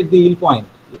differentiate the yield point.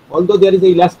 Although there is a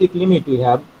elastic limit we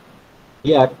have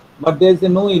here, but there is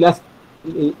no elastic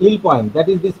yield point. That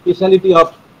is the speciality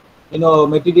of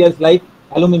materials like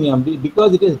aluminium,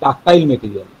 because it is ductile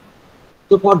material.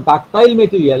 So for ductile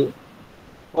material,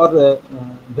 for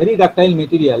very ductile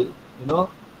material,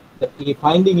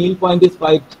 finding yield point is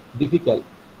quite difficult.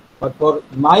 But for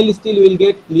mild steel, you will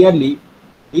get clearly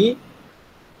the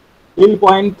yield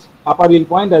point, upper yield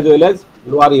point as well as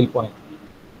lower yield point.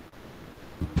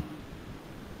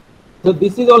 So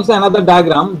this is also another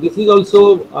diagram. This is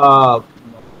also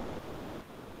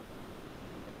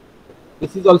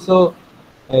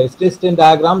stress strain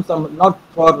diagrams, not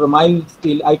for mild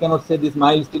steel. I cannot say this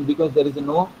mild steel because there is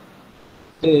no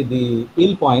the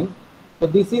yield point. So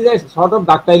this is a sort of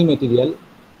ductile material.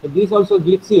 So this also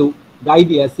gives you the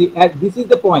idea. See, this is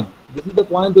the point. This is the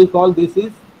point we call this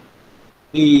is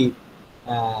the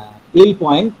yield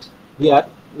point. Here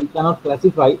we cannot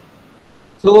classify.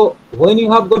 So when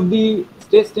you have got the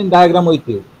stress strain diagram with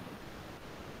you,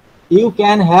 you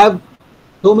can have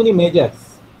so many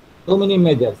measures. So many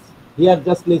measures. Here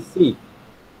just let's see.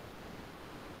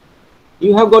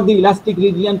 You have got the elastic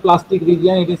region, plastic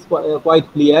region, it is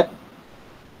quite clear.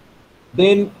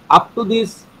 Then up to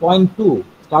this point 2,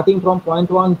 starting from point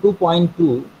 1 to point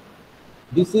 2,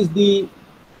 this is the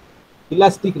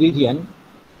elastic region,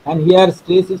 and here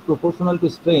stress is proportional to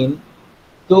strain.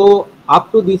 So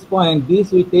up to this point,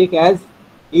 this we take as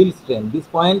yield strain. This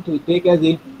point we take as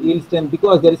yield strain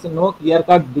because there is no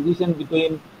clear-cut division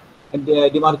between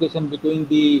demarcation between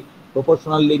the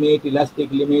proportional limit, elastic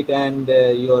limit, and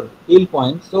your yield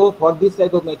point. So for this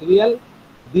type of material,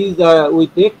 these we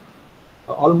take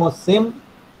almost same.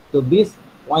 So this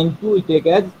point 2 we take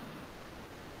as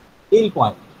yield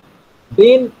point.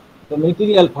 Then the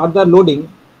material further loading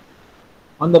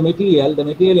on the material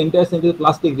enters into the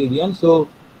plastic region. So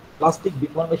plastic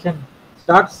deformation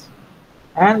starts,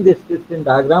 and this stress strain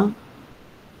diagram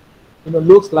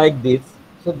looks like this.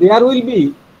 So there will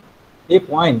be a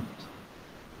point,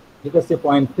 let us say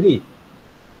point 3,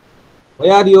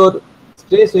 where your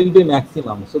stress will be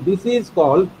maximum. So this is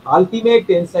called ultimate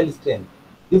tensile strength.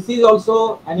 This is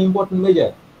also an important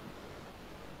measure.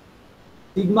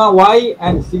 Sigma y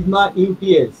and sigma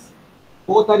UTS,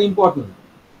 both are important.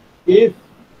 If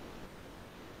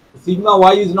sigma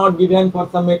y is not given for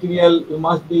some material, you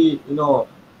must be,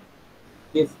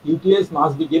 yes, UTS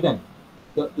must be given.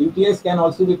 So UTS can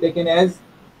also be taken as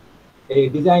a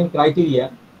design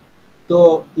criteria.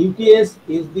 So UTS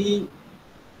is the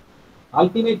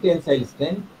ultimate tensile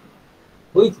strength,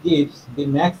 which gives the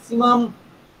maximum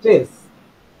stress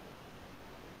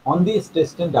on the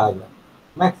stress strain diagram.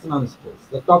 Maximum stress,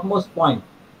 the topmost point.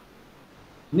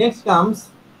 Next comes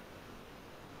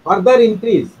further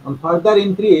increase. On further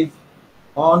increase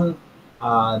on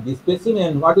the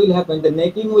specimen, what will happen? The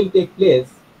necking will take place.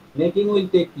 Necking will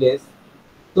take place.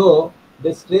 So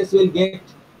the stress will get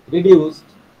reduced,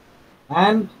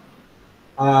 and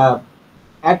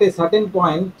at a certain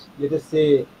point, let us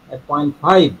say at point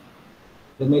 5,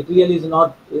 the material is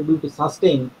not able to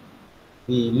sustain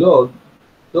the load,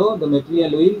 so the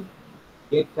material will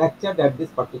get fractured at this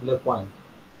particular point.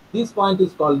 This point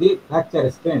is called the fracture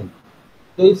strength.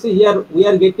 So you see here we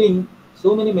are getting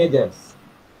so many measures.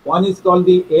 One is called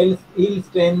the yield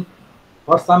strength.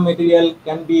 For some material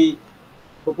can be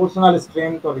proportional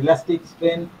strength or elastic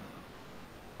strength,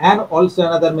 and also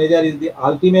another measure is the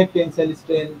ultimate tensile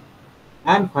strength,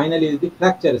 and finally is the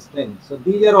fracture strength. So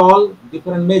these are all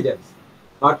different measures,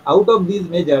 but out of these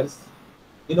measures,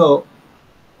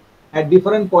 at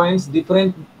different points,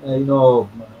 different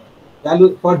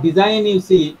value for design. You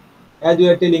see, as we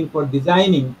are telling, for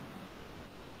designing,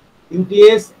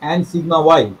 UTS and sigma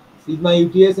y, sigma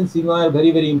UTS and sigma y are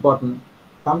very, very important.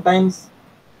 Sometimes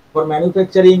for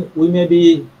manufacturing, we may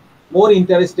be more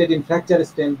interested in fracture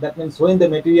strength. That means when the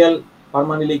material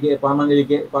permanently gets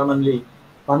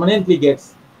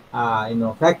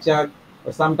fractured,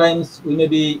 or sometimes we may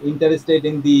be interested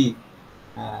in the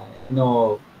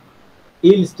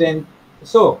yield strength.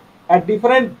 So at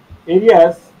different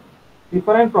areas,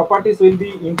 different properties will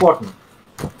be important.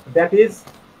 That is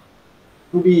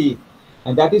to be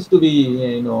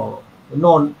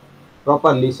known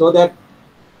properly, so that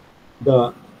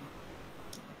the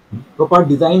proper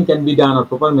design can be done or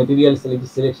proper material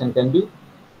selection can be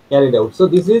carried out. So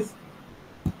this is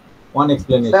one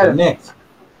explanation. Sir, Next,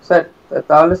 sir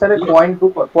তাহলে sir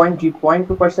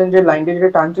 0.2% যে লাইনটা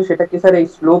যেটা টানছে সেটা কি sir এই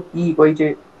slope ই ওই যে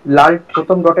লাল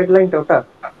প্রথম ডটেড লাইনটা ওটা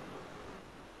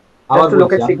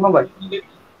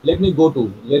let me go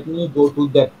to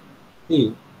that. See,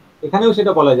 এখানেও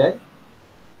সেটা বলা যায়.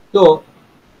 So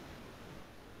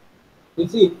you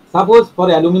see, suppose for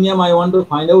aluminium I want to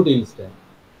find out yield strength.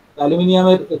 Aluminium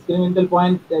experimental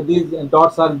point, these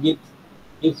dots are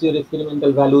gives your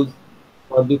experimental values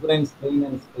for different strain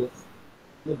and stress.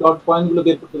 The dot point গুলো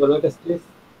বের করতে পারবো, একটা stress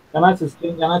জানা আছে,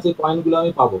 strain জানা আছে, point গুলো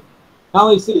আমি পাবো. Now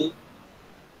you see,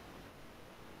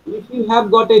 if you have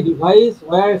got a device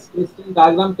where stress strain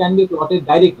diagram can be plotted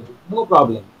directly, no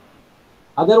problem.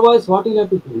 Otherwise, what you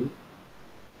have to do,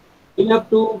 you have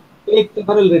to take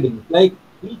several readings. Like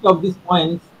each of these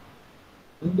points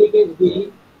indicates the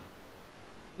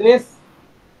stress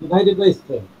divided by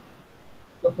strain.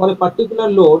 So for a particular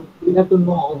load, you have to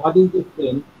know what is the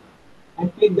strain and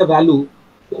take the value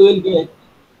So we will get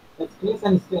the stress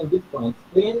and strain, this point,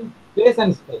 strain, stress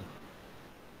and strain.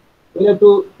 We have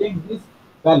to take these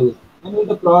values and we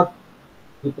will plot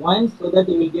the points so that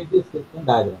you will get this system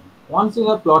diagram. Once you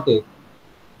have plotted,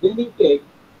 then you take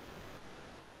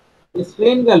the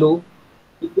strain value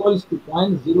equals to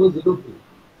 0.002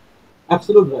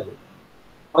 absolute value,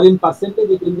 or in percentage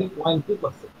it will be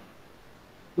 0.2%.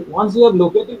 So once you have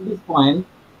located this point,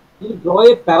 you draw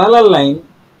a parallel line,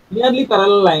 nearly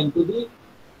parallel line to the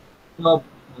uh,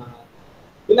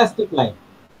 elastic line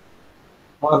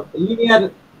or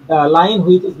linear, the line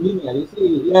which is linear. You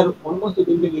see here almost it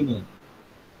will be linear.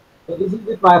 So this is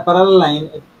the parallel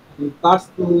line. It cuts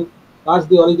the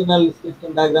original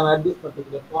system diagram at this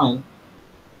particular point.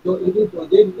 So if you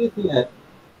project this here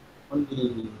on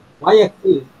the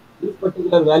y-axis, this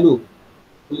particular value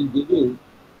will give you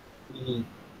the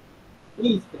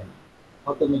yield strength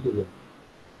of the material.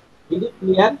 Is it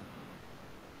clear?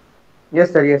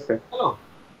 Yes, sir. Yes, sir. Hello.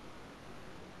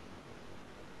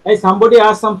 Hey, somebody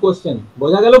asked some question.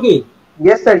 বোঝা গেল কি?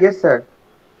 Yes, sir. Yes, sir.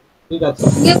 ঠিক আছে.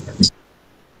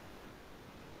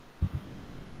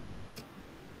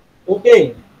 Okay.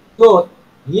 So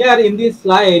here in this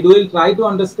slide, we will try to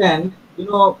understand.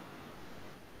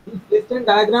 This system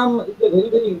diagram is a very,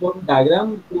 very important diagram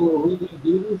to will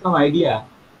give you some idea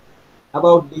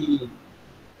about the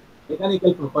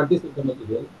mechanical properties of the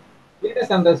material. Let us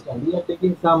understand. We are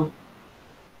taking some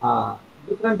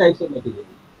different types of material.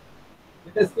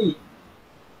 Let us see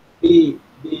the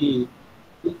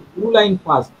this blue line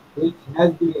first, which has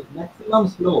the maximum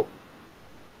slope.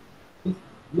 This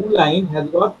blue line has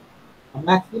got a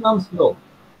maximum slope.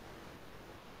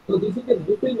 So this is a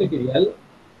brittle material.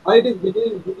 Why it is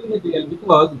brittle material?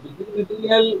 Because brittle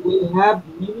material will have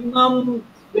minimum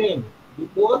strain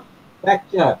before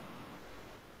fracture.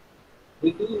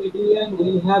 Brittle material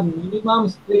will have minimum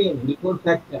strain before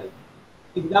fracture.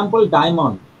 Example,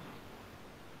 diamond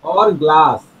or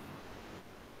glass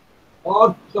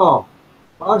or chalk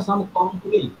or some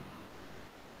concrete.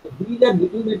 So these are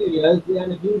brittle materials,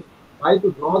 and if you try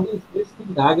to draw this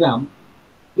system diagram,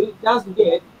 you will just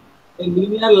get a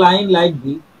linear line like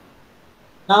this.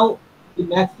 Now the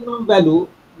maximum value.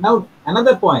 Now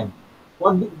another point.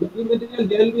 For this brittle material,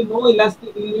 there will be no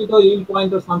elastic limit or yield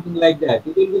point or something like that.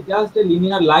 It will be just a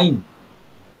linear line,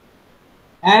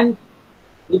 and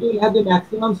it will have the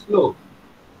maximum slope.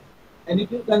 And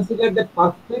if you consider the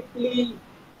perfectly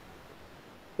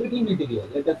brittle material,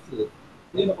 let us say,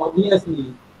 then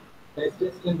obviously the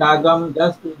system diagram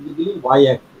just will be the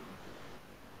y-axis.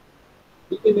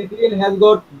 If the material has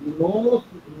got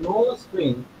no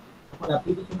strain upon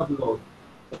application of load,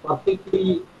 a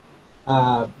perfectly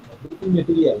brittle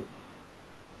material,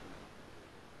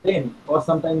 then, or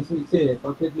sometimes we say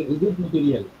perfectly rigid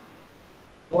material,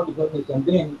 no deformation,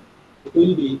 then it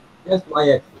will be just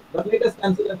y-axis. But let us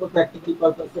consider for practical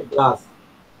purpose a glass.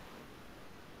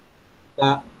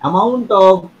 The amount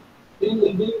of strain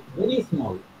will be very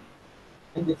small,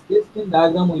 and the stress-strain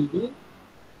diagram will be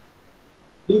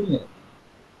linear.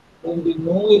 There will be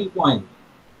no yield point.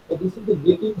 So this is the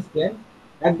breaking strength.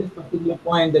 At this particular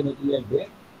point, the material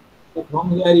breaks. So from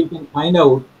here you can find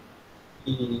out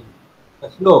the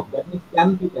slope. That means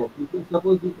tan theta. If you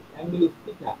suppose this angle is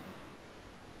theta,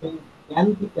 then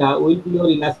tan theta will be your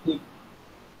elastic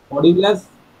modulus.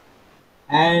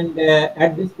 And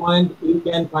at this point, you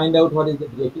can find out what is the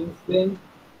breaking strength.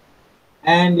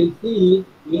 And you see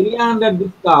area under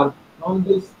this curve from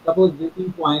this suppose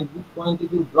breaking point. This point,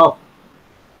 if you drop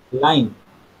line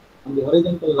on the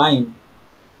horizontal line,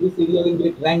 this area will be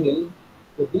a triangle.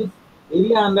 So this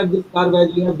area under this curve,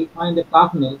 as we have defined the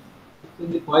toughness, it will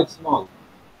be quite small.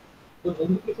 So the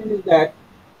indication is that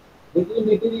brittle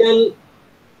material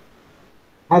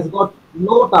has got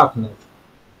low toughness.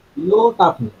 Low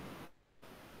toughness.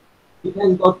 It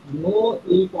has got no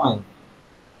yield point.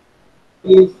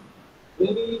 Is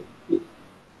very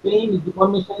strain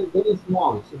deformation is very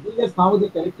small. So these are some of the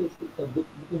characteristics of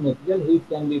brittle material which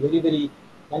can be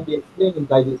can be explained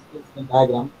by this system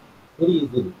diagram very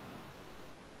easily.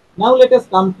 Now let us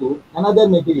come to another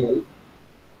material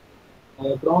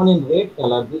drawn in red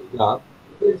color. This graph.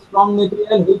 It is strong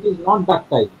material which is not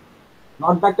ductile.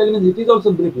 Not ductile means it is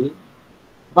also brittle,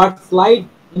 but slight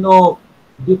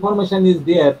deformation is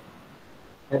there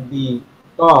at the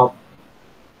top.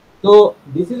 So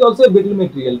this is also a brittle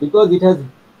material because it has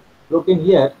broken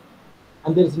here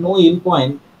and there is no yield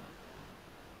point.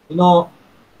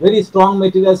 Very strong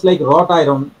materials like wrought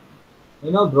iron,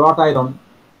 wrought iron,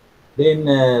 then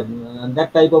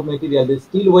that type of material, the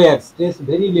steel wire stress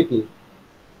very little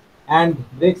and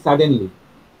breaks suddenly.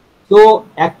 So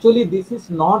actually this is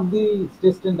not the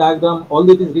stress strain diagram,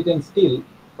 although it is written steel,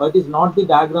 but it is not the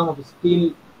diagram of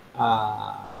steel,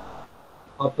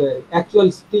 of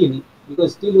actual steel,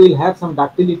 because steel will have some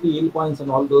ductility, yield points and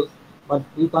all those, but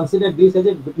we consider this as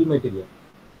a brittle material.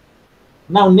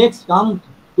 Now next come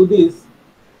to this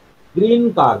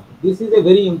green curve. This is a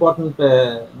very important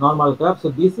normal curve. So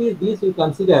this we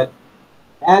consider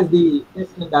as the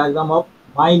test diagram of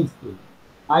mild steel.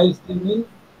 Mild steel means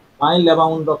mild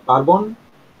amount of carbon,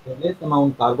 less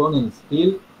amount carbon in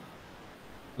steel,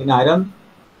 in iron,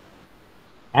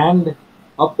 and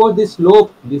of course this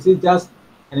slope, this is just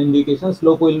an indication.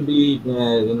 Slope will be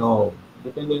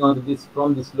depending on this,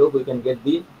 from the slope we can get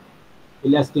the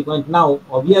elastic point. Now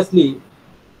obviously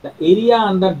the area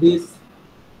under this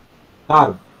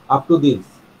curve up to this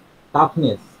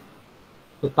toughness,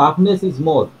 so toughness is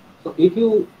more. So if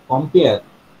you compare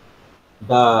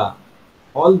the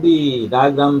all the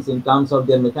diagrams in terms of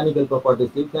their mechanical properties,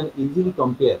 you can easily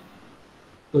compare.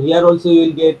 So here also you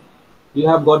will get, you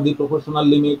have got the proportional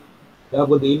limit, you have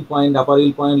got the yield point, upper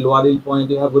yield point, lower yield point,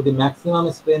 you have got the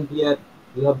maximum strength here,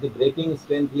 you have the breaking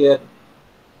strength here.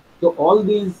 So all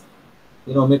these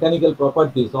mechanical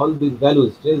properties, all these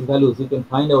values, stress values, you can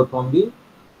find out from the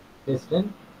test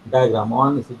and diagram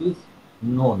once it is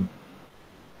known.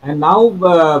 And now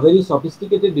very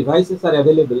sophisticated devices are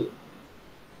available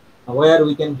where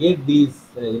we can get these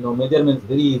measurements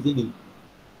very easily.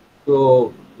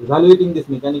 So evaluating these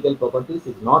mechanical properties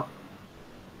is not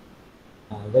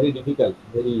very difficult.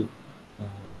 We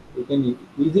can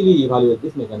easily evaluate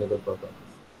these mechanical properties.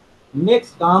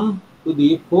 Next come to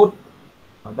the fourth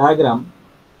diagram.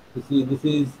 You see this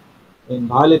is in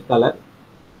violet color.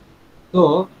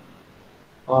 So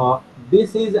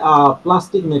this is a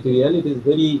plastic material. It is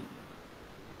very,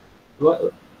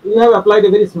 we have applied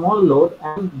a very small load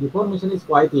and deformation is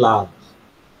quite large,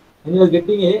 and you are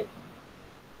getting a,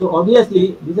 so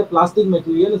obviously this is a plastic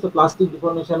material, so plastic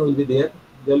deformation will be there.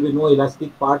 There will be no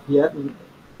elastic part here.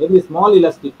 Very small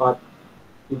elastic part,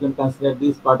 you can consider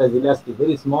this part as elastic,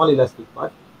 very small elastic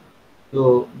part.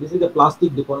 So this is the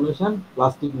plastic deformation,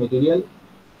 plastic material.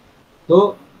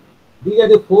 So these are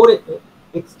the four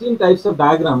extreme types of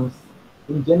diagrams.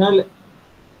 In general,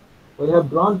 we have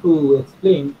drawn to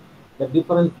explain the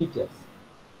different features.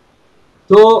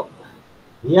 So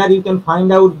here you can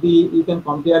find out you can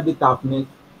compare the toughness,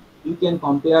 you can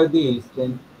compare the yield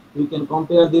strength, you can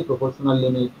compare the proportional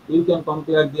limit, you can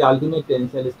compare the ultimate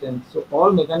tensile strength. So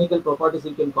all mechanical properties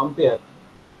you can compare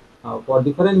for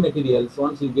different materials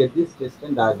once you get this test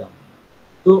and diagram.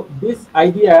 So this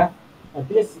idea,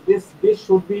 this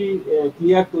should be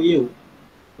clear to you,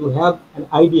 to have an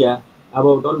idea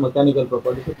about all mechanical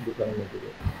properties of different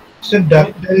materials. So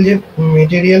ductile যে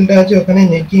মেটেরিয়ালটা আছে ওখানে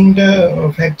নেকিংটা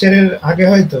ফ্র্যাকচারের আগে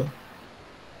হয় তো?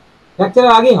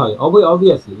 ফ্র্যাকচারের আগে হয়,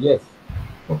 obviously, yes.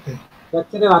 ওকে,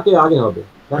 ফ্র্যাকচারের আগে হবে,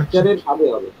 ফ্র্যাকচারের আগে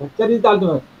হবে। Fracture is the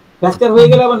ultimate. Fracture হয়ে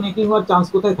গেলে আবার নেকিং হওয়ার চান্স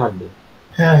কোথায় থাকবে?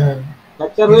 হ্যাঁ হ্যাঁ,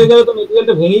 ফ্র্যাকচার হয়ে গেলে তো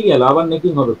মেটেরিয়ালটা ভেঙেই গেল, আবার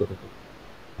নেকিং হবে কোথা থেকে?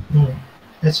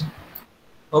 আচ্ছা,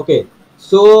 ওকে।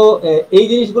 সো এই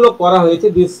জিনিসগুলো করা হয়েছে।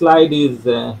 This slide is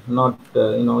not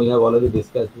we have already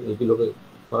discuss, এইগুলোকে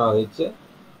করা হয়েছে।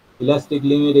 ইলাস্টিক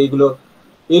লিমিট, এইগুলো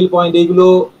ইল পয়েন্ট,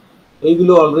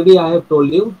 এইগুলো already I have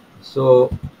told you. So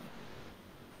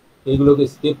এইগুলোকে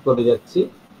স্কিপ করে যাচ্ছি।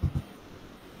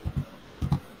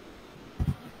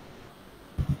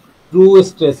 True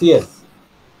stress, yes.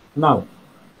 Now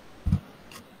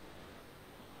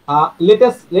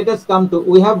let us come to,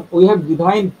 we have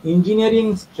defined engineering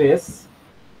stress,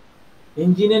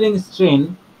 engineering strain,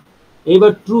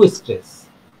 ever true stress.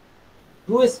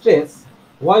 True stress,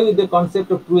 why the concept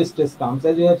of true stress comes?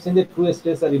 As we have seen, that true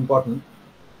stress are important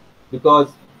because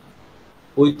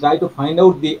we try to find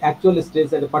out the actual stress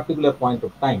at a particular point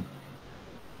of time.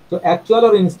 So actual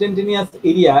or instantaneous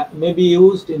area may be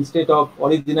used instead of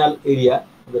original area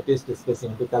of the test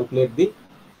specimen to calculate the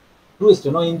true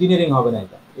stress. No engineering হবে না,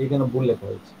 এটা এখানে ভুল লেখা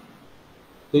হয়েছে।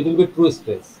 So it will be true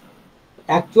stress.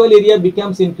 Actual area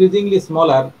becomes increasingly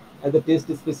smaller as the test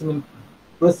specimen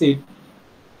proceeds.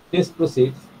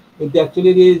 If the actual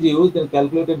area is used, then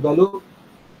calculated value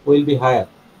will be higher.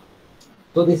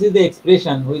 So this is the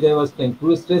expression which I was saying.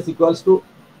 True stress equals to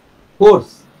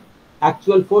force,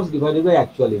 actual force divided by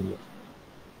actual area.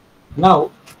 Now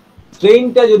strain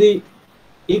ta jodi,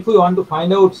 if we want to find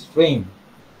out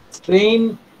strain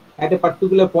at a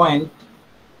particular point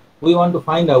we want to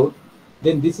find out,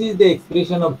 then this is the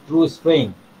expression of true strain.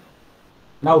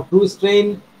 Now true strain,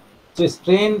 so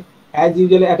strain as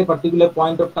usual at a particular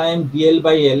point of time, dl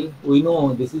by L, we know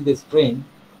this is the strain.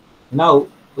 Now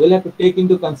we'll have to take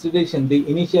into consideration the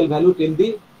initial value till the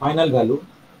final value.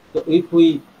 So if we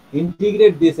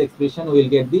integrate this expression, we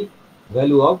will get the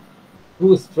value of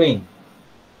true strain.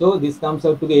 So So this comes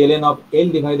out to be ln of L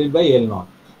divided by L naught.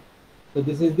 So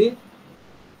this is the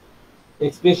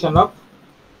expression of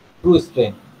true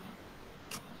strain.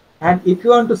 And if you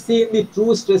want to see the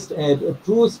true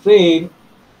strain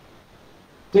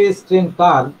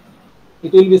curve,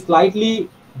 it will be slightly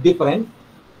different.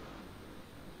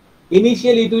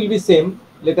 Initially it will be same,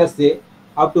 let us say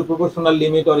up to proportional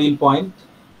limit or yield point.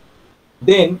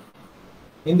 Then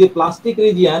in the plastic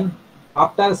region,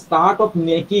 after start of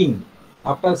necking,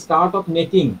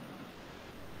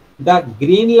 the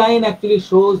green line actually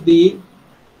shows the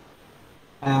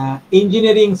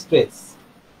engineering stress.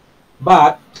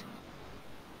 But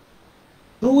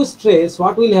true stress,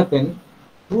 what will happen?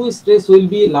 True stress will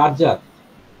be larger.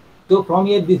 So from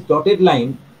here, this dotted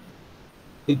line,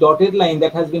 the dotted line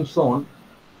that has been shown,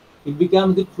 it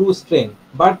becomes the true strain.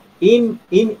 But in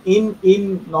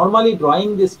normally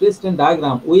drawing the stress strain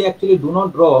diagram, we actually do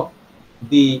not draw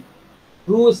the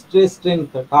true stress strain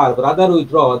curve, rather we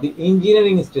draw the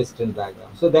engineering stress strain diagram.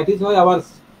 So that is why our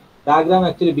diagram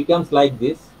actually becomes like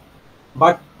this.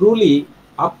 But truly,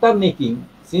 after necking,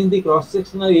 since the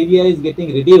cross-sectional area is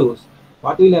getting reduced,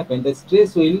 what will happen? The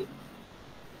stress will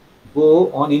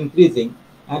go on increasing,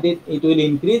 and it will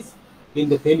increase in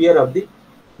the failure of the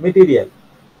material.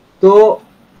 So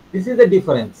this is the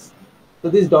difference. So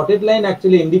this dotted line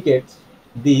actually indicates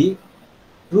the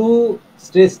true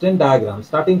stress strain diagram.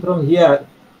 Starting from here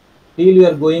till we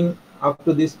are going up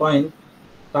to this point,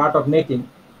 start of necking,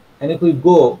 and if we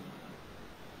go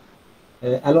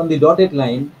along the dotted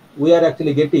line, we are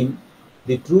actually getting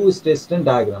the true stress strain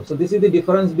diagram. So this is the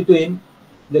difference between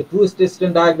the true stress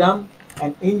strain diagram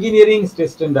and engineering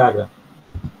stress strain diagram.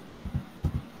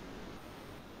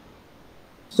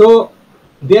 So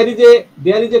there is a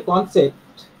concept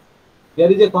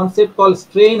called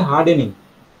strain hardening.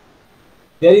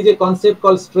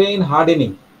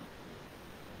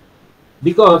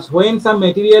 Because when some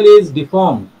material is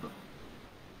deformed,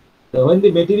 when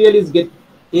the material is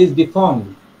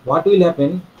deformed, what will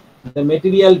happen? The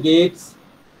material gets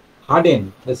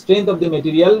hardened. The strength of the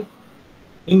material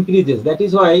increases. That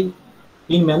is why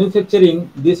in manufacturing,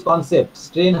 this concept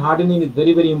strain hardening is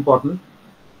very, very important,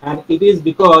 and it is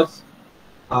because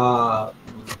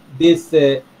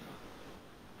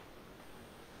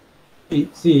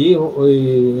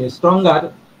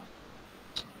stronger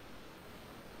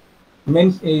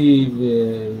means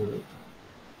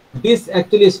this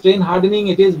actually strain hardening,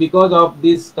 it is because of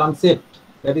this concept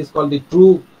that is called the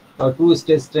true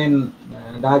stress strain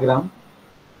diagram.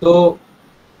 So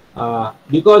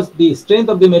because the strength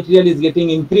of the material is getting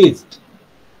increased,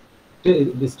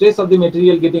 the stress of the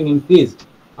material getting increased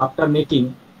after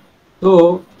making,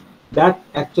 so that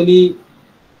actually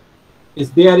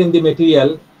is there in the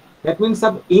material. That means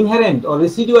some inherent or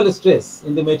residual stress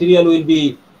in the material will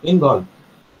be involved.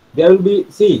 There will be,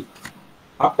 see,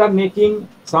 after making,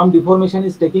 some deformation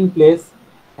is taking place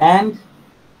and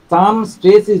some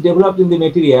stress is developed in the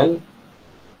material,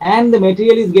 and the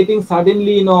material is getting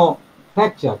suddenly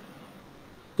fractured.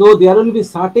 So there will be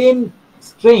certain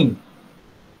strain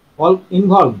all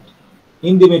involved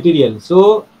in the material.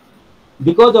 So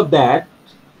because of that,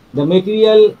 the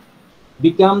material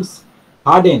becomes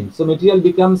hardened. So material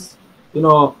becomes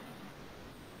more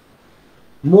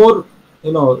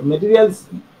materials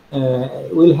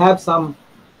will have some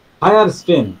higher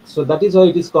strain. So that is why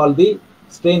it is called the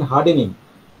strain hardening.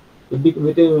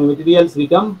 Materials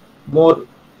become more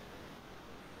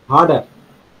harder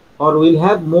or will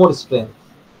have more strength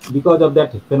because of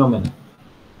that phenomenon.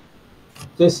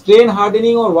 So strain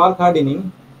hardening or work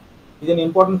hardening is an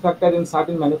important factor in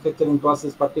certain manufacturing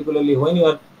process, particularly when you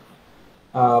are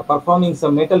performing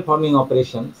some metal forming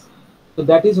operations. So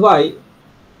that is why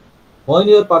when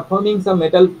you are performing some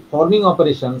metal forming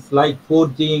operations like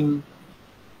forging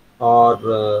or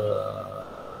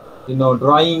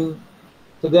drawing,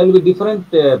 so there will be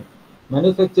different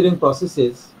manufacturing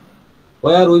processes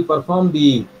where we perform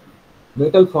the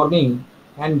metal forming,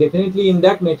 and definitely in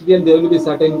that material there will be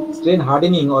certain strain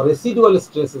hardening or residual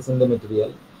stresses in the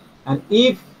material. And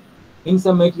if in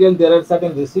some material there are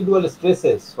certain residual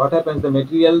stresses, what happens? The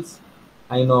materials,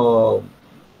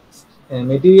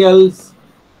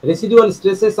 residual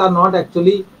stresses are not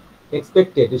actually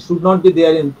expected. It should not be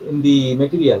there in the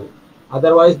material.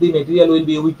 Otherwise, the material will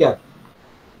be weaker.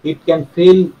 It can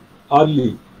fail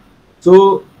early.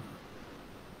 So,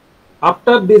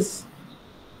 after this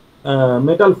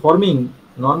metal forming,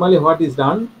 normally what is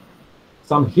done?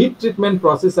 Some heat treatment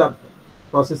processes are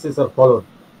followed,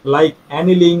 like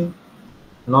annealing,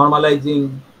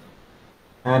 normalizing,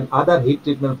 and other heat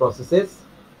treatment processes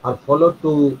are followed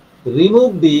to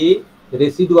remove the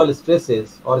residual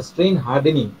stresses or strain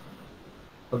hardening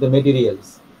of the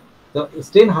materials. The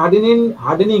strain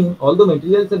hardening, although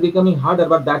materials are becoming harder,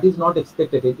 but that is not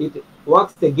expected. It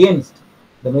works against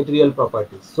the material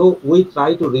properties. So we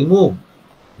try to remove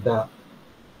the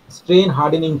strain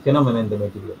hardening phenomenon in the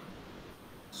material.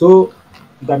 So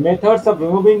the methods of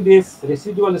removing these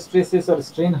residual stresses or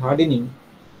strain hardening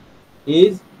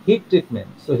is heat treatment.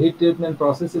 So heat treatment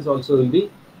processes also will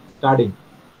be studying.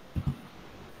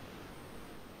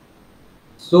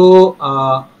 So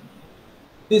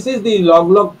this is the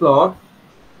log plot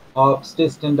of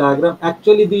stress strain diagram.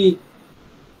 Actually the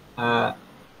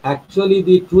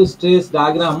true stress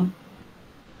diagram,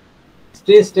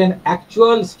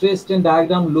 actual stress strain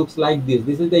diagram looks like this.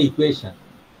 This is the equation.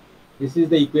 This is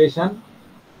the equation.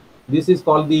 This is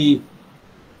called the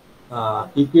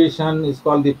equation is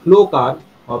called the flow curve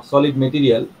of solid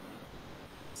material.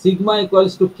 Sigma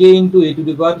equals to k into a to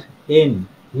the power n.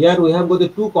 Here we have got the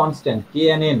two constants,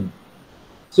 k and n.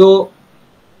 So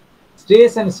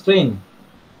stress and strain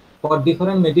for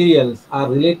different materials are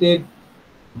related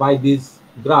by this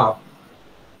graph.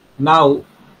 Now,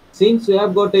 since we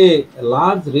have got a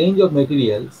large range of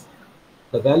materials,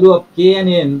 the value of k and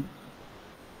n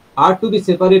are to be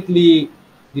separately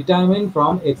determined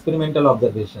from experimental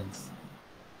observations.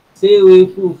 Say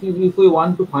if we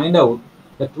want to find out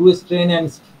the true strain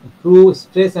and true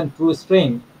stress and true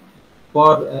strain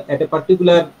for at a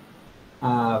particular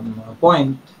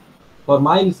point for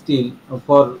mild steel,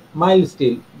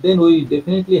 then we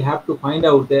definitely have to find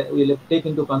out that we'll take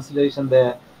into consideration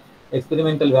the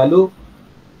experimental value.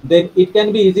 Then it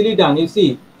can be easily done. You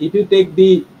see, if you take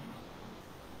the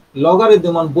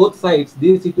logarithm on both sides,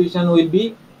 this equation will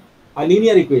be a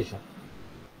linear equation.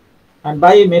 And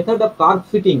by a method of curve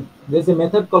fitting, there's a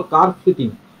method called curve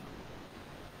fitting.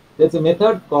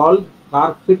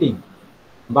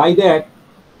 By that,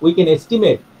 we can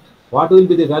estimate what will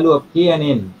be the value of k and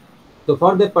n. So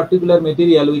for that particular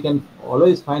material, we can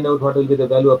always find out what will be the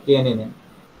value of k and n.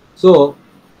 So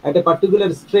at a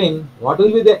particular strain, what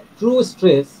will be the true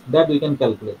stress that we can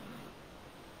calculate.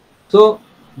 So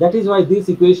that is why this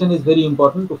equation is very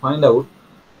important to find out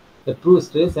the true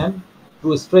stress and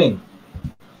true strain.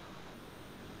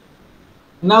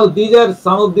 Now these are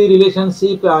some of the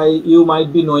relationship you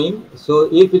might be knowing. So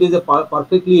if it is a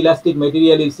perfectly elastic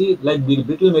material, you see, like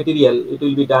brittle material, it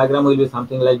will be diagram will be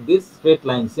something like this: straight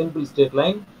line, simple straight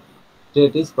line.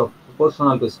 Straight is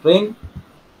proportional to strain.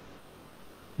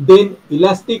 Then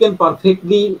elastic and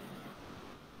perfectly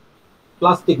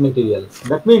plastic materials.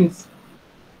 That means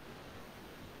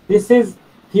this is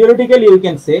theoretically, you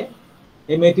can say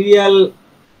a material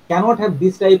cannot have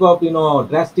this type of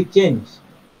drastic change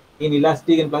in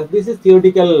elastic and plastic. This is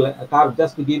theoretical curve,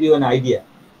 just to give you an idea.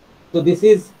 So this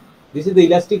is the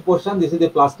elastic portion, this is the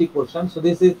plastic portion. So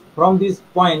this is from this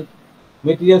point,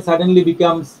 material suddenly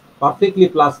becomes perfectly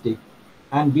plastic,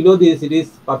 and below this it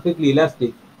is perfectly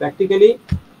elastic. Practically,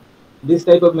 this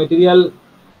type of material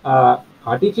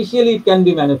artificially it can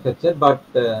be manufactured, but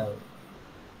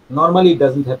normally it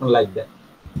doesn't happen like that.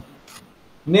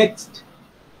 Next,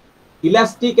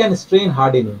 elastic and strain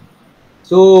hardening.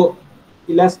 So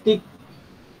elastic,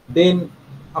 then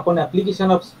upon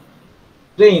application of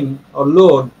strain or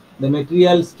load, the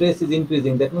material stress is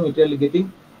increasing. That means material is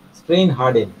getting strain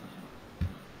hardened.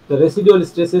 The residual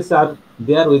stresses are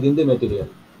there within the material.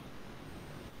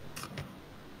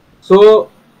 So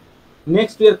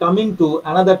next we are coming to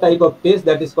another type of test,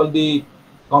 that is called the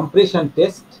compression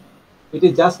test. It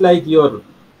is just like your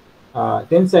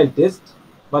tensile test,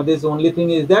 but this only thing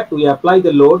is that we apply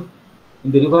the load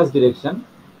in the reverse direction,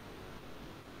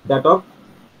 that of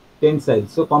tensile.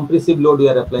 So compressive load we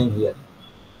are applying here.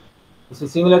 It's a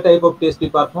similar type of test we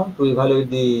perform to evaluate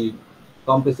the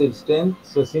compressive strength.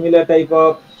 So similar type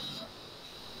of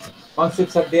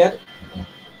concepts are there.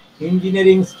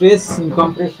 Engineering stress in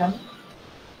compression.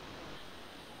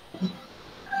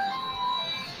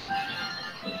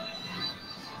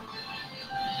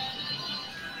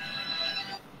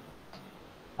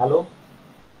 Hello?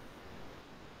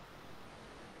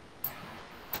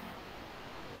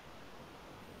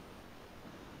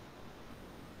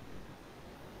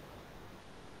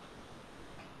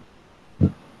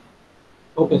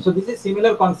 Okay, so this is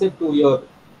similar concept to your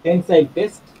tensile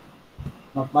test.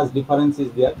 Not much difference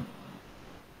is there.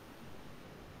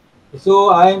 So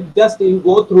I am just, you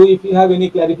go through. If you have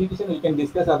any clarification, we can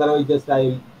discuss. Otherwise, just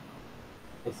I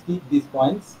will skip these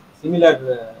points.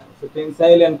 Similar, so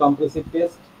tensile and compressive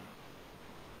test.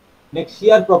 Next,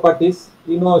 shear properties.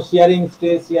 Shearing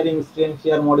stress, shearing strain,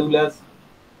 shear modulus.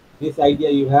 This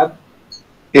idea you have.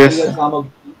 Yes. Here are some of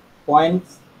the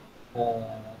points.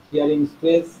 Shearing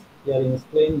stress, shearing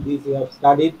strain. These you have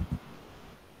studied.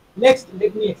 Next,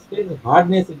 let me explain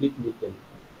hardness in detail.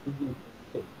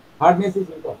 Hardness is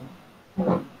important.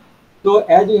 So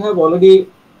as we have already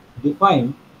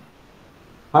defined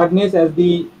hardness as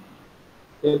the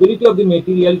ability of the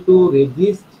material to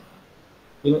resist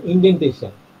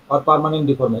indentation or permanent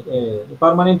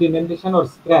indentation or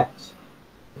scratch.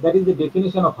 That is the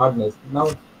definition of hardness. Now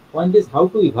point is how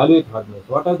to evaluate hardness.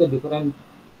 What are the different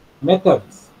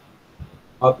methods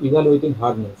of evaluating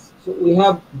hardness? So we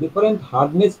have different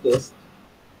hardness tests,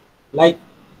 like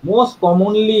most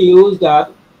commonly used are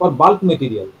for bulk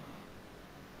material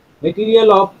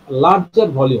of larger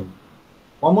volume.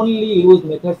 Commonly used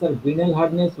methods are Grinnell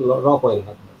hardness, rock oil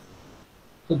hardness.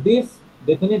 So this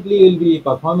definitely will be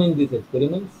performing these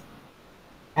experiments,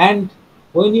 and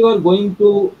when you are going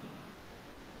to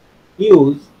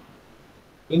use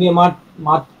in a much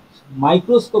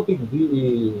microscopic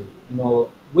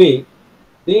way,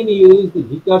 then you use the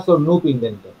Vickers or Knoop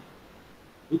indenter.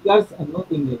 Vickers and Knoop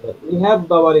indenter. We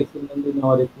have our experiment in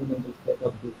our experimental set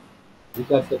of this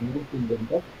Vickers and Knoop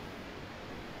indenter.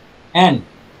 And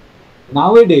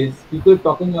nowadays, people are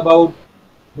talking about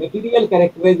material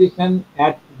characterization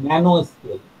at nano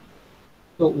scale.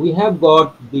 So we have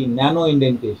got the nano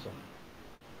indentation.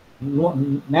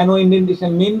 Nano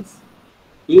indentation means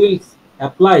you will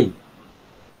apply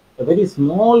a very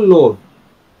small load.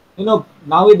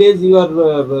 Nowadays you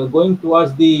are going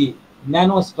towards the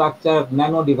nano structure,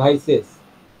 nano devices.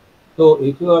 So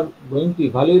if you are going to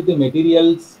evaluate the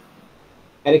materials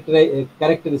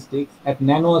characteristics at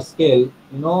nano scale,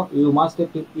 you must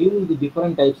have to use the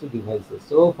different types of devices.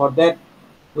 So for that,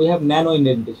 we have nano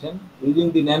indentation.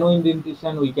 Using the nano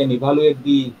indentation, we can evaluate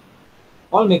the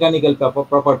all mechanical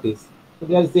properties. So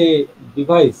there is a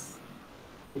device.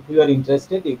 If you are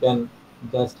interested, you can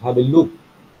just have a look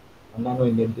on nano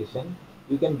indentation.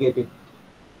 You can get it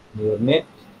in your net.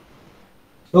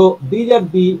 So these are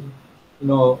the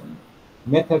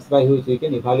methods by which we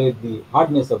can evaluate the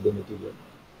hardness of the material.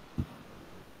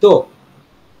 So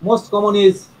most common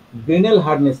is Grinnell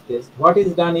hardness test. What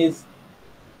is done is,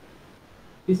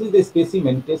 this is the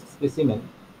specimen, test specimen,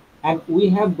 and we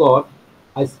have got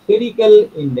a spherical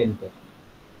indenter,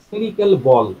 spherical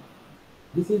ball.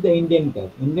 This is the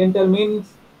indenter. Indenter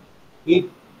means it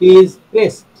is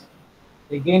pressed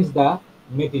against the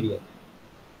material,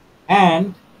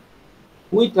 and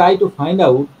we try to find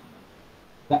out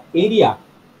the area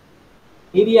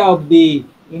of the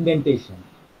indentation,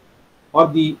 or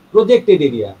the projected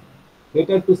area,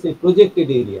 better to say projected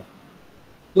area.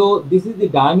 So this is the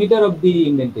diameter of the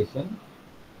indentation.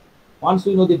 Once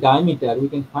we know the diameter, we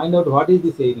can find out what is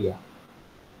this area.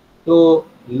 So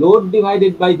load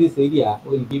divided by this area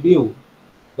will give you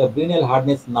the Grinnell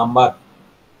hardness number.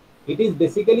 It is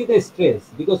basically the stress,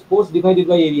 because force divided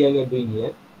by area we are doing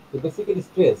here. So basically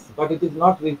stress, but it is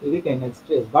not written as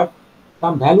stress, but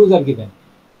some values are given.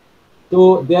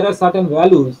 So there are certain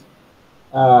values.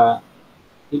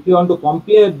 If you want to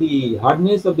compare the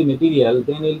hardness of the material,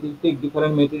 then you will take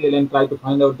different material and try to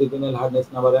find out the Grinnell hardness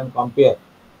number and compare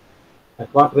at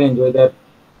what range,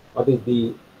 what is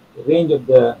the range of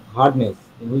the hardness,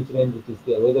 in which range it is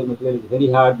there, whether material is very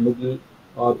hard, middle,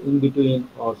 or in between,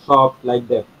 or soft, like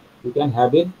that. You can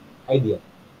have an idea.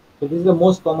 So this is the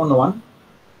most common one,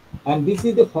 and this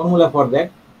is the formula for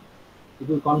that. If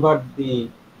you convert the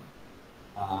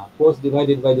force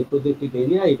divided by the projected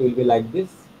area, it will be like this.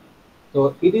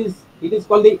 So it is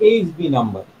called the HB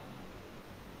number.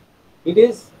 It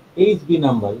is HB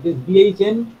number. It is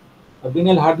BHN,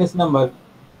 Grinnell hardness number.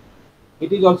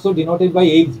 It is also denoted by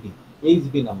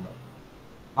HB number.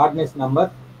 Hardness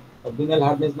number, Grinnell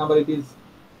hardness number. It is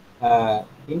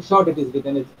in short, it is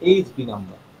written as HB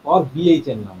number or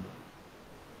BHN number.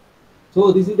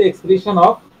 So this is the expression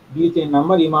of BHN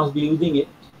number. You must be using it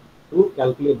to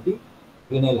calculate the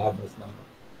Grinnell hardness number.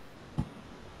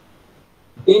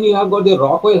 Then you have got the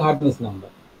rock oil hardness number.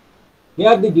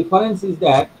 Here the difference is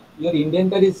that your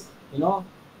indenter is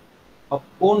a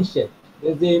cone shape.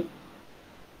 There is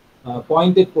a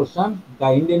pointed portion. The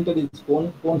indenter is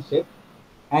cone shape,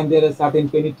 and there are certain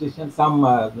penetration. Some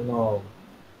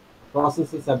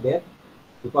processes are there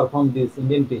to perform this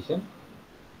indentation.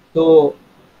 So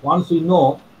once we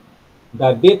know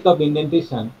the depth of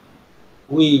indentation,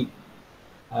 we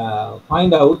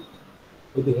find out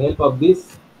with the help of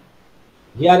this.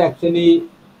 Here actually,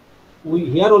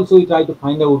 here also we try to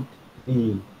find out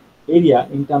the area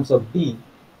in terms of D.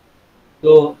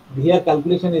 So here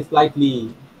calculation is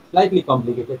slightly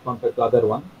complicated compared to other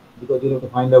one, because you have to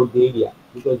find out the area,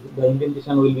 because the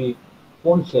indentation will be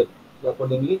cone shape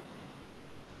accordingly.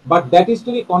 But that is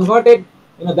to be converted,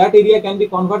 that area can be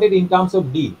converted in terms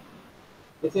of D.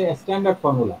 It's a standard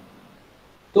formula.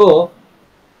 So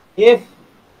F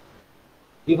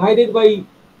divided by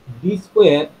d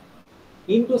square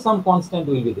into some constant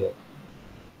will be there.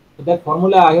 So that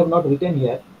formula I have not written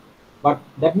here, but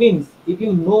that means if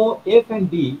you know F and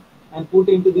D and put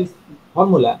into this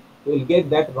formula, you will get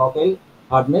that Rockwell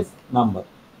hardness number.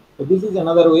 So this is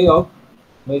another way of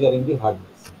measuring the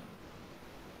hardness.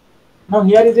 Now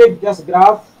here is a just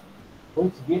graph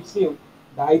which gives you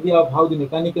the idea of how the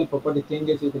mechanical property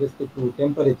changes with respect to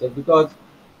temperature, because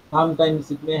sometimes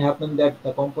it may happen that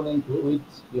the component which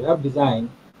you have designed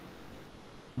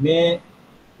may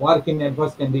work in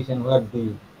adverse condition where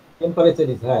the temperature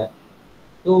is high.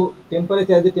 So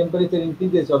temperature, as the temperature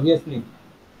increases, obviously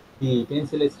the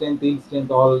tensile strength, yield strength,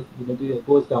 all the material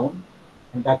goes down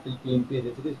and ductility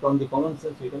increases. It is from the common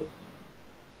sense we can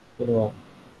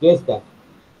guess that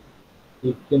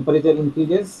if temperature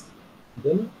increases,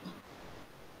 then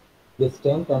the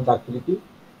strength and ductility,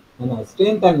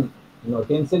 strength and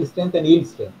tensile strength and yield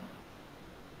strength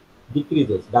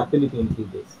decreases, ductility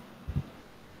increases.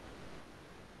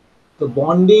 So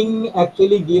bonding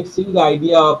actually gives you the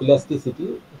idea of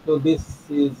elasticity. So this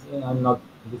is I'm not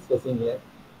discussing here.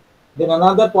 Then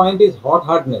another point is hot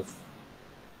hardness.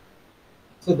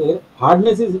 So the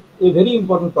hardness is a very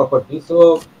important property.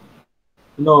 So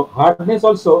hardness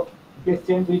also gets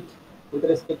changed with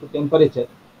respect to temperature.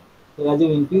 So as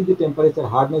you increase the temperature,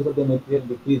 hardness of the material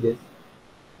decreases.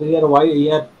 So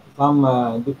here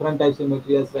some different types of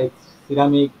materials like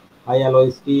ceramic, high alloy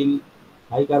steel,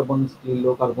 high carbon steel,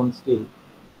 low carbon steel.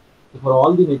 So for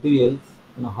all the materials,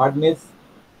 hardness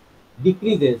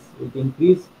decreases with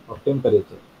increase of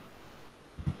temperature.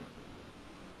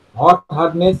 Hot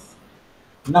hardness.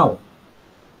 Now,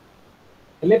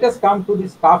 let us come to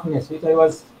this toughness, which I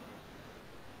was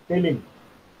telling.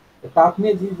 The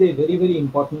toughness is a very, very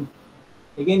important,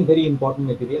 again, very important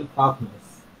material,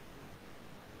 toughness.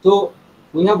 So,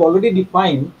 we have already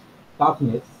defined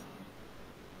toughness.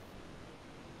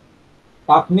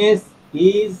 Toughness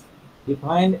is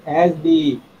defined as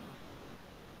the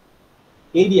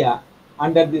area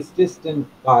under the stress strain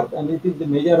curve, and it is the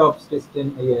measure of stress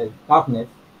strain toughness.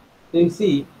 So, you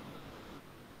see,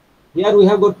 here we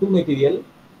have got two material,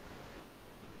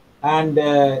 and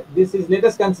this is, let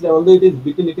us consider, although it is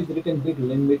brittle, it is written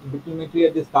brittle. In brittle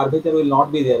material, this curvature will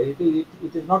not be there. It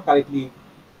is not correctly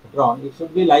drawn. It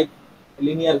should be like a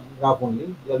linear graph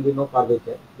only. There will be no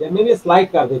curvature. There may be a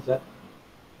slight curvature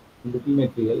in brittle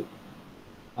material.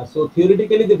 So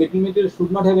theoretically, the brittle material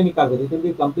should not have any curvature. It will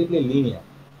be completely linear.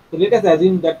 So let us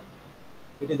assume that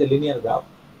it is a linear graph.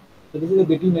 So this is a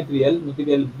brittle material,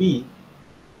 material B.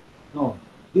 No,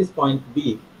 this point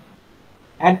B,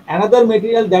 and another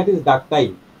material that is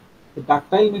ductile. The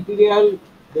ductile material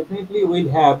definitely will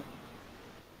have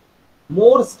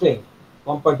more strength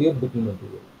compared to your brittle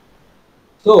material.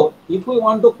 So if we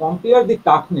want to compare the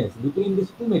toughness between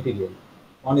these two materials,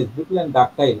 one is brittle and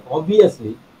ductile,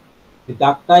 obviously the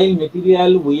ductile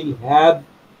material will have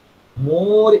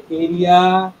more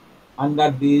area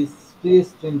under this stress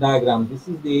strain diagram. This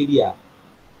is the area,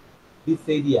 this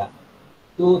area.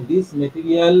 So this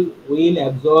material will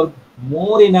absorb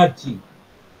more energy,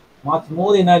 much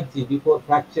more energy before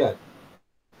fracture.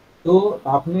 So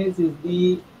toughness is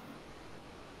the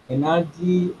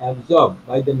energy absorbed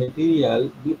by the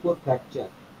material before fracture.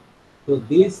 So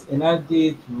this energy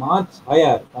is much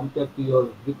higher compared to your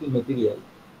brittle material.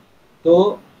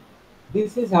 So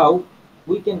this is how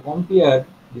we can compare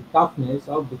the toughness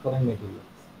of different materials.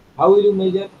 How will you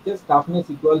measure? Just toughness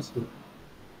equals to,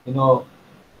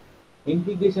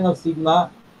 integration of sigma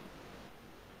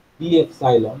d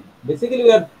epsilon. Basically,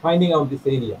 we are finding out this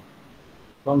area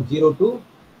from 0 to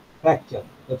fracture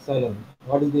epsilon.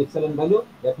 What is the epsilon value?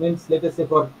 That means, let us say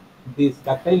for this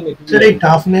ductile material. Sir, এই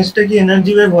টাফনেসটা কি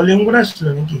energy by volume করে আসলো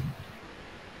নাকি?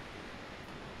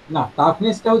 না,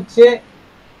 টাফনেসটা হচ্ছে,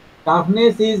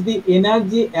 toughness is the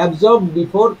energy absorbed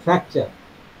before fracture.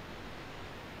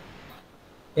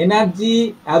 Energy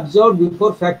absorbed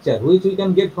before fracture, which we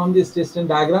can get from this stress strain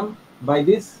diagram by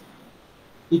this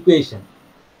equation.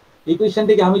 Equation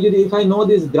থেকে আমি যদি, if I know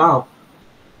this graph,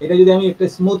 এটা যদি আমি একটা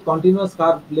smooth continuous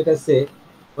curve, let us say,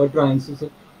 or drawing,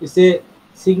 it's a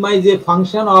sigma is a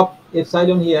function of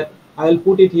epsilon here. I will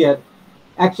put it here.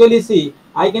 Actually, see,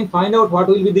 I can find out what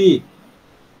will be the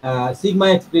sigma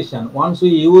expression once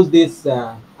we use this.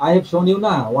 I have shown you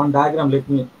now one diagram.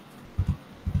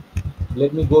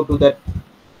 Let me go to that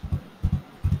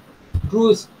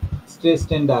true stress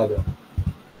strain diagram.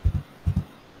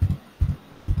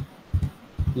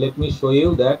 Let me show you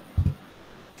that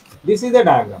this is the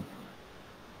diagram.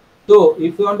 So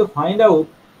if you want to find out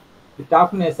the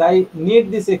toughness, I need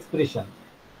this expression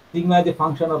sigma is a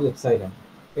function of epsilon.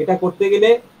 Eta korte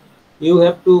gele you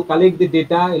have to collect the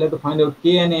data, you have to find out k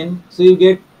and n. So you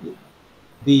get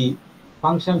the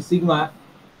function sigma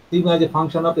is a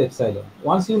function of epsilon.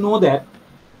 Once you know that,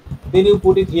 then you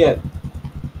put it here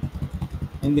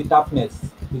in the toughness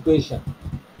equation.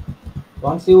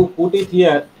 Once you put it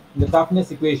here in the toughness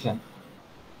equation,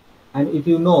 and if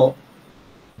you know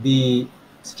the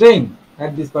strain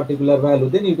at this particular value,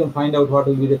 then you can find out what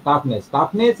will be the toughness.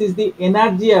 Toughness is the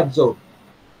energy absorbed.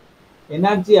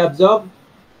 Energy absorbed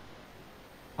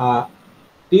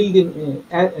till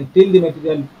the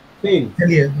material fails.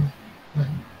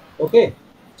 Okay,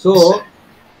 so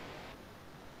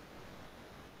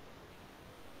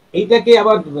এইটাকে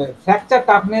আবার fracture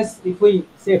toughness, if we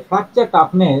say fracture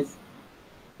toughness,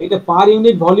 এটা per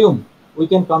unit volume we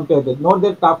can compare that. Note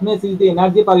that toughness is the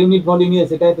energy per unit volume. Yes,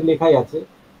 এটা এতে লেখাই আছে.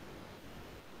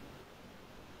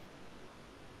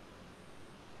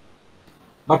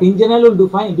 But in general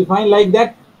we'll define like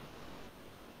that.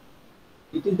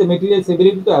 It is the material's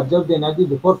ability to absorb the energy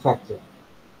before fracture.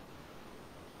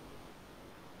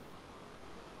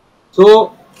 So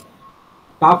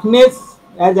toughness,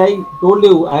 as I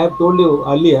have told you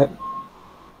earlier,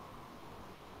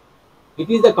 it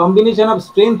is the combination of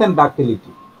strength and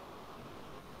ductility.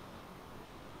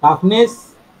 Toughness,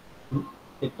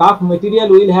 a tough material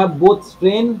will have both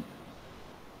strength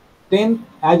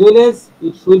as well as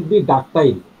it should be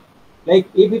ductile. Like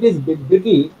if it is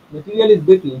brittle, material is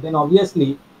brittle, then obviously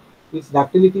its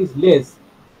ductility is less,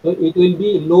 so it will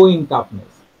be low in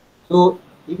toughness. So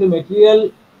if a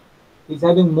material is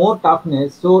having more toughness,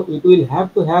 so it will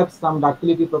have to have some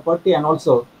ductility property, and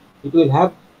also it will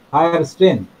have higher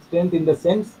strength in the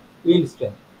sense yield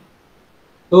strength.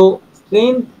 So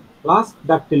strength plus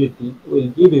ductility will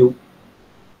give you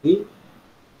the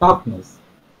toughness.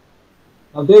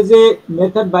 Now there is a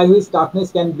method by which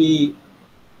toughness can be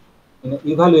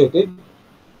evaluated.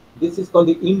 This is called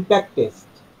the impact test.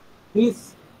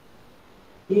 This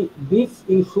you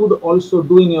should also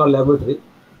do in your laboratory.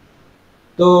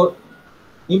 So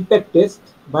impact test,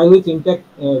 by which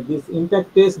this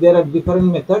impact test, there are different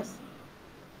methods.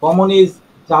 Common is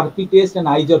Charpy test and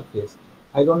IJOT test.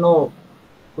 I don't know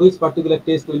which particular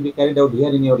test will be carried out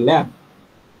here in your lab,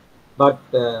 but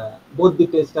both the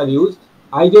tests are used.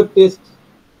 IJOT test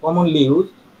commonly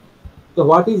used. So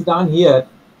what is done here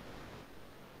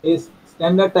is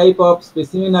standard type of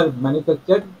specimen are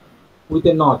manufactured with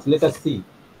a notch. Let us see.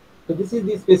 So this is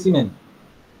the specimen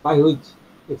by which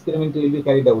experiment will be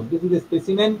carried out. This is a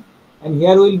specimen, and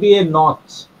here will be a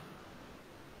notch.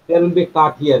 There will be a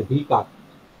cut here, V cut.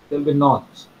 There will be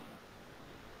notch.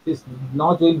 This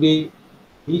notch will be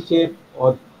V-shape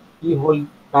or keyhole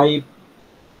type.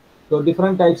 So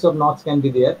different types of notch can be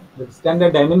there. The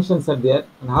standard dimensions are there.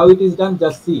 And how it is done,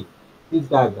 just see this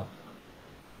diagram.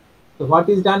 So what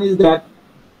is done is that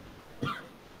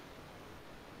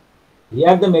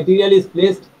here the material is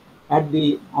placed at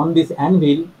on this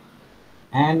anvil,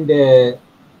 and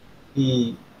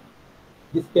this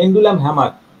pendulum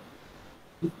hammer.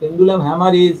 This pendulum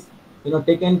hammer is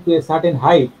taken to a certain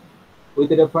height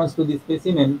with reference to the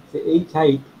specimen, say H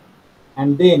height,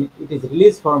 and then it is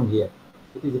released from here.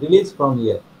 It is released from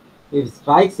here. It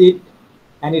strikes it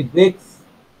and it breaks,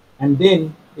 and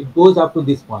then it goes up to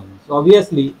this point. So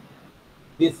obviously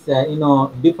this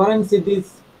difference in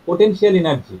this potential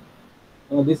energy.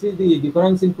 This is the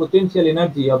difference in potential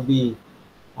energy of the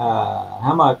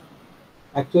hammer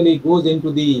actually goes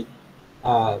into the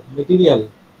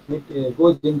material. It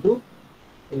goes into,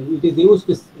 it is used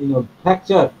to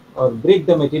fracture or break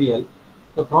the material.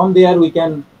 So from there we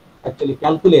can actually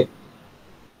calculate.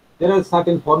 There are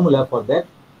certain formula for that.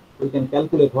 We can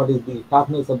calculate what is the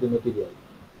toughness of the material.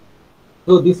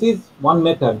 So this is one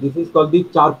method. This is called the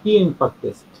Charpy impact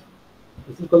test.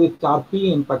 This is called the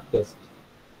Charpy impact test.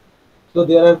 So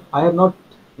there are, I have not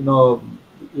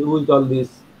used all this.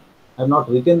 I have not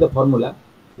written the formula.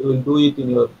 You will do it in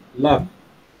your lab.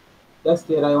 Just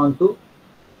here I want to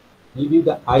give you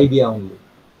the idea only.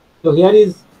 So here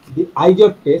is the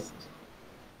IJOT test.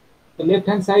 The left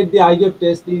hand side, the IJOT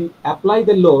test, you apply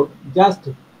the load just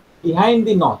behind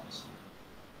the notch.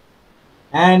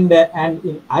 And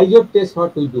in IJOT test,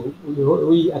 what we do,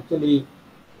 we actually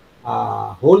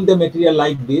hold the material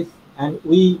like this, and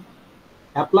we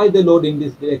apply the load in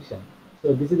this direction.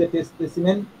 So this is the test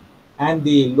specimen, and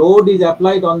the load is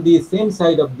applied on the same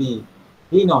side of the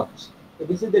V notch. So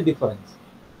this is the difference.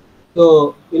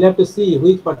 So we'll have to see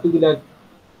which particular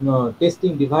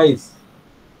testing device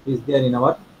is there in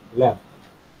our lab.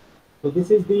 So this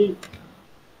is the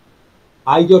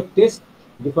IJOT test,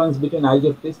 difference between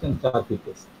IJOT test and Charpy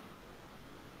test.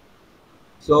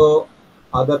 So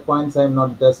other points I am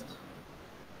not just.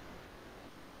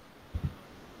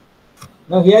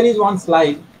 Now here is one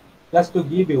slide just to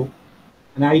give you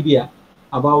an idea.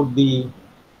 about the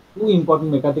two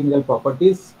important mechanical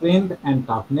properties, strength and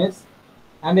toughness,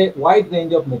 and a wide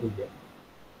range of material.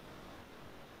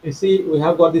 You see, we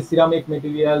have got the ceramic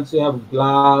materials, we have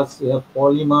glass, we have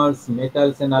polymers,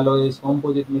 metals and alloys,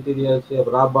 composite materials, we have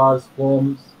rubbers,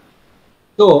 foams.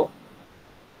 So,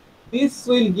 this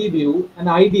will give you an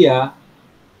idea,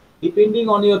 depending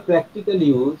on your practical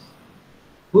use,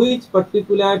 which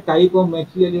particular type of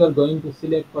material you are going to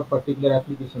select for particular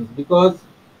applications. Because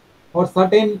for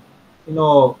certain,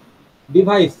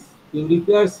 device, you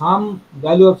require some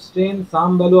value of strength,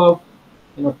 some value of,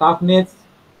 toughness.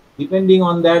 Depending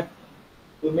on that,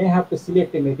 you may have to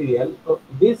select a material. So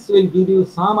this will give you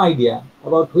some idea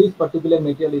about which particular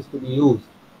material is to be used.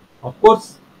 Of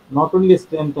course, not only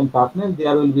strength and toughness,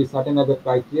 there will be certain other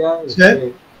criteria.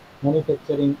 Sir?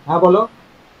 Manufacturing. হ্যাঁ বলো।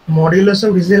 Modulus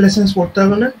of resilience পড়তে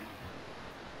হবে না?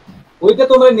 ওইটা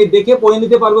তোমরা দেখে পড়ে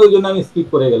নিতে পারবে, ওই জন্য আমি স্কিপ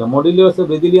করে গেলাম। মডুলাস অফ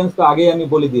রেজিলিয়েন্স তো আগে আমি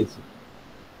বলে দিয়েছি,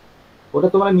 ওটা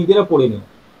তোমরা নিজেরা পড়ে নিও।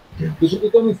 কিছু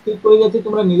কিছু আমি স্কিপ করে যাচ্ছি,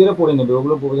 তোমরা নিজেরা পড়ে নেবে,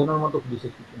 ওগুলো বোঝানোর মতো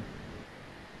বিশেষ কিছু নেই।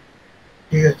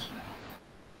 ঠিক আছে।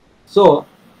 So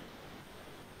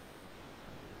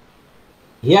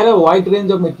here a wide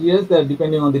range of materials that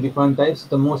depending on the different types.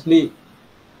 So mostly,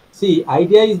 see,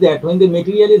 idea is that when the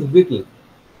material is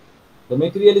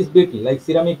brittle, like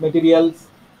ceramic materials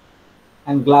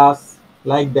and glass,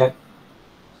 like that.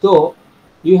 So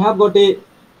you have got a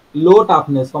low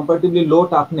toughness, comparatively low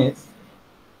toughness,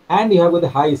 and you have got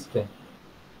a high strength.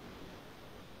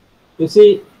 You see,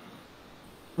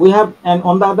 we have, and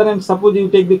on the other hand, suppose you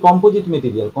take the composite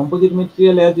material. Composite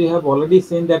material, as we have already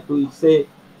seen, that it's a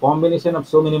combination of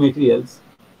so many materials.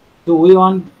 So we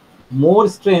want more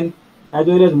strength as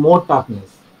well as more toughness.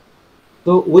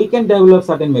 So we can develop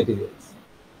certain materials.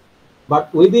 But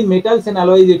within metals and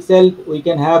alloys itself, we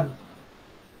can have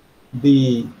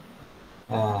the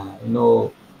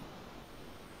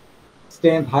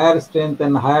strength, higher strength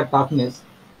and higher toughness.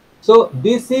 So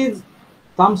this is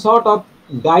some sort of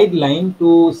guideline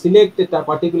to select a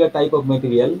particular type of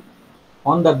material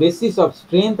on the basis of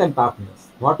strength and toughness.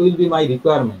 What will be my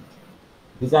requirement,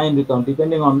 design requirement?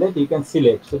 Depending on that, you can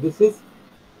select. So this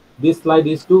slide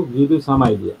is to give you some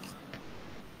idea.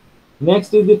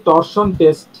 Next is the torsion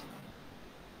test.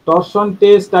 Torsion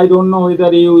test, I don't know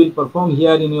whether you will perform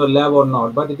here in your lab or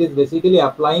not, but it is basically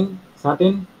applying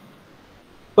certain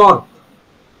torque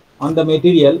on the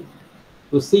material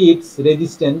to see its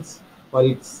resistance for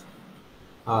its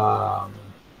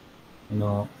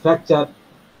fracture,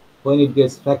 when it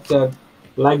gets fractured,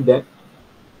 like that.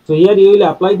 So here you will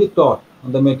apply the torque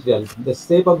on the material. The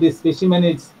shape of the specimen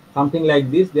is something like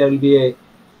this. There will be a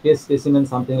test specimen,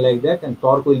 something like that, and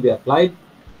torque will be applied,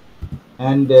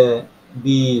 and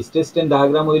the stress strain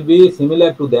diagram will be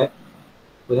similar to that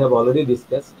we have already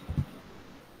discussed.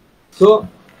 So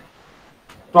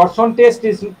torsion test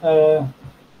is,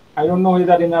 I don't know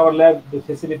whether in our lab the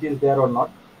facility is there or not,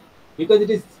 because it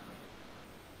is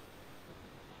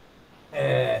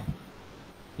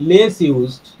less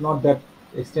used, not that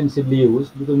extensively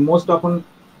used, because most often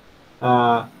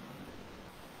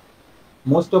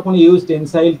used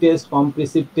tensile test,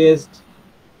 compressive test,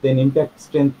 then impact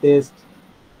strength test.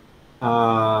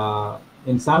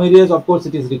 In some areas, of course,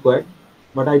 it is required,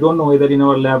 but I don't know whether in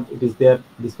our lab it is there,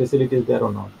 this facility is there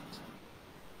or not.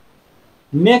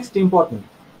 Next important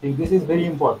thing, this is very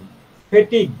important,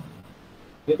 fatigue.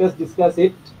 Let us discuss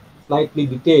it slightly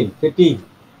detailed. Fatigue,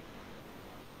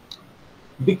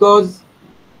 because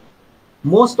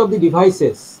most of the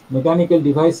devices, mechanical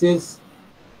devices,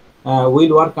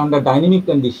 will work under dynamic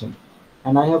condition,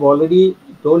 and I have already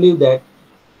told you that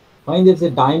when there is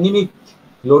a dynamic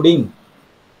loading,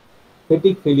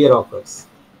 fatigue failure occurs.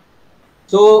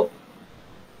 So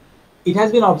it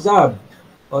has been observed,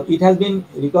 or it has been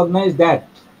recognized, that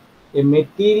a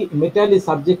metal is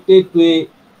subjected to a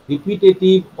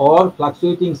repetitive or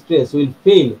fluctuating stress will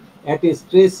fail at a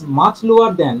stress much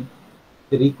lower than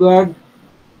the required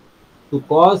to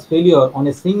cause failure on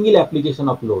a single application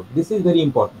of load. This is very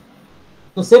important.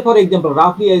 So say, for example,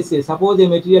 roughly I say, suppose a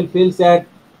material fails at,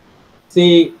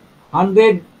 say,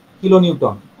 100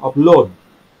 kilonewton of load,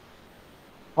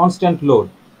 constant load.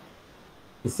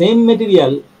 The same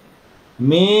material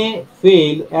may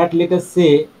fail at, let us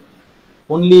say,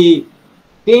 only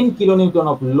 10 kilonewton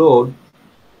of load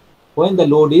when the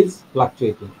load is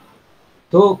fluctuating.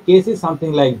 So case is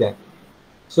something like that.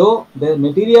 So the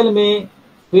material may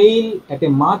fail at a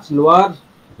much lower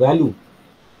value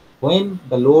when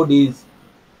the load is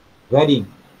varying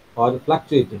or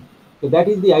fluctuating. So that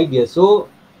is the idea. So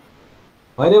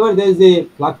wherever there is a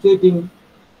fluctuating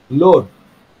load,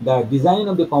 the design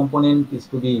of the component is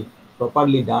to be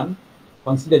properly done,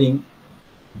 considering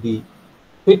the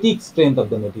fatigue strength of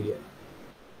the material.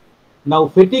 Now,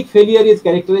 fatigue failure is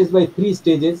characterized by 3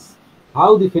 stages.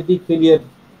 How the fatigue failure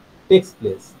takes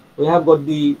place? We have got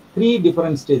the 3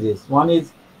 different stages. One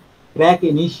is crack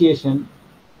initiation,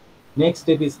 next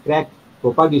step is crack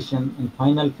propagation, and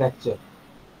final fracture.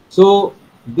 So,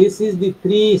 this is the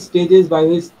 3 stages by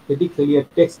which fatigue failure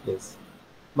takes place.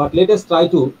 But let us try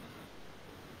to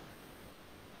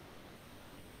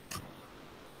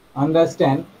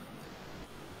understand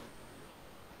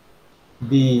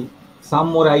some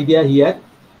more idea here.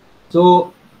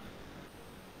 So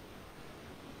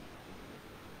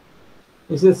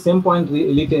this is the same point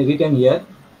written here.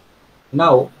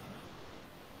 Now,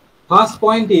 first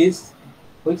point is,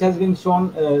 which has been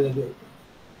shown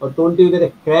or told you, that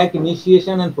a crack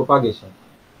initiation and propagation.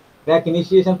 Crack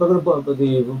initiation,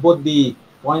 both the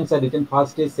points are written,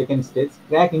 first stage, second stage.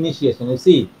 Crack initiation, you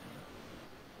see,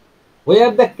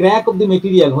 where the crack of the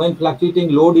material when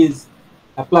fluctuating load is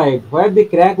applied, where the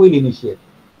crack will initiate,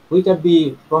 which are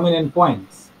the prominent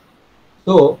points.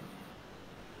 So,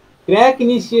 crack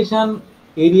initiation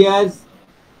areas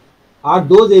are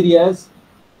those areas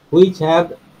which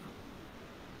have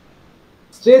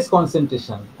stress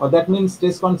concentration, or that means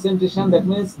stress concentration, that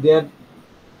means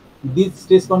these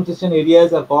stress concentration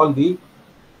areas are called the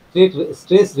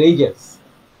stress raisers.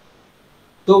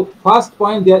 So, first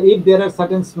point, if there are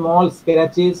certain small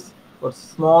scratches or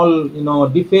small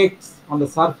defects on the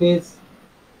surface,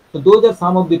 so those are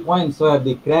some of the points where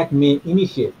the crack may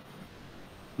initiate.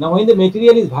 Now, when the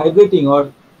material is vibrating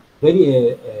or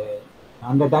very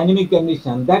under dynamic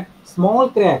condition, that small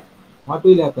crack, what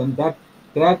will happen? That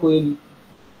crack will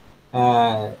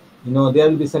there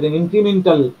will be certain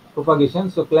incremental propagation.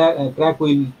 So crack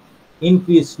will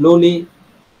increase slowly.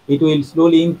 It will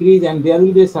slowly increase, and there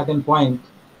will be a certain point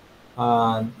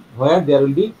where there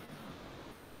will be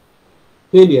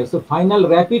failure. So final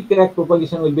rapid crack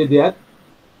propagation will be there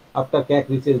after crack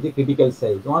reaches the critical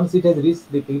size. Once it has reached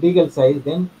the critical size,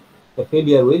 then the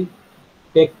failure will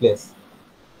take place.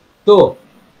 So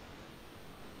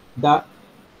the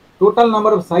total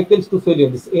number of cycles to failure,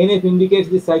 this NF indicates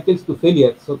the cycles to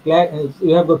failure. So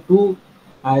we have got 2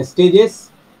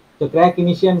 stages. So crack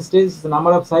initiation stage is the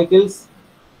number of cycles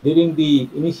during the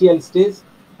initial stage,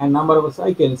 and number of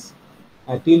cycles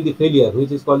till the failure,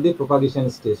 which is called the propagation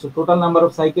stage. So total number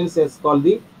of cycles is called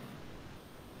the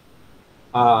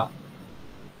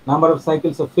number of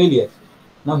cycles of failure.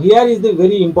 Now here is the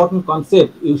very important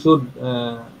concept you should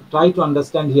try to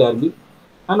understand here.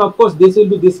 And of course, this will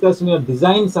be discussed in your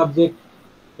design subject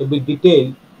a bit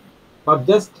detailed, but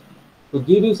just to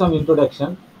give you some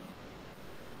introduction.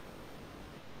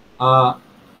 So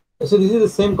this is the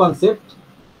same concept.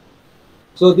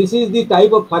 So this is the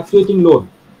type of fluctuating load.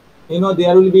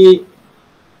 There will be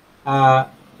a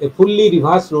fully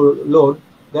reversed load.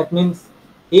 That means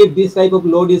if this type of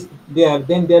load is there,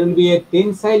 then there will be a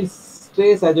tensile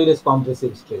stress as well as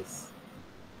compressive stress.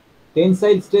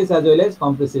 Tensile stress as well as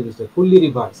compressive stress, fully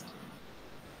reversed.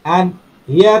 And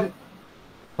here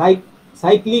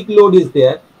cyclic load is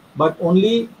there, but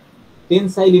only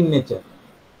tensile in nature.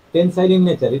 Tensile in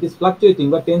nature, it is fluctuating,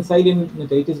 but tensile in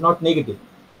nature, it is not negative.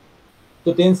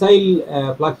 So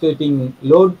tensile fluctuating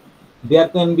load, there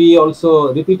can be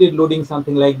also repeated loading,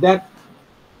 something like that.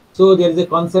 So there is a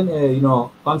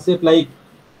concept like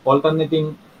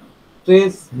alternating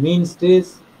stress, mean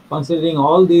stress. Considering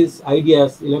all these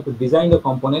ideas, you have to design the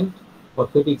component for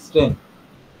fatigue strength.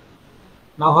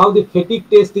 Now, how the fatigue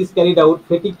test is carried out?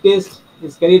 Fatigue test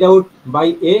is carried out by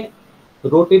a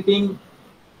rotating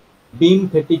beam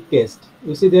fatigue test.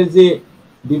 You see, there is a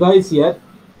device here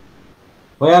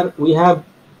where we have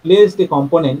placed a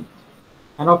component,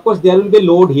 and of course there will be a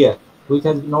load here which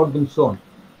has not been shown.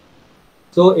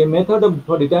 So a method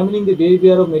for determining the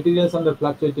behavior of materials under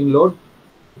fluctuating load,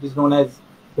 it is known as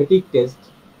fatigue test.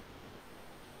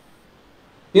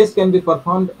 Test can be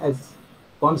performed as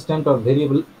constant or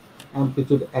variable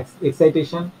amplitude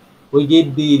excitation. We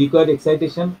give the required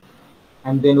excitation,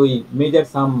 and then we measure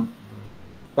some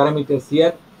parameters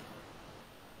here.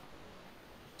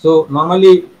 So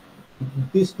normally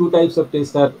these 2 types of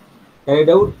tests are carried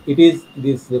out. It is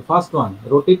the first one,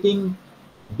 rotating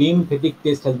beam fatigue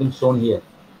test, has been shown here.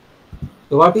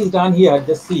 So what is done here,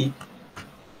 just see,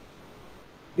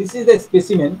 this is the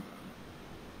specimen.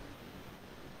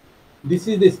 This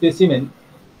is the specimen,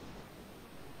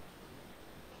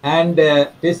 and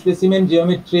test specimen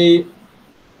geometry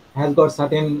has got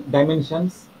certain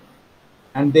dimensions,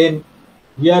 and then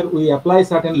here we apply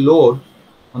certain load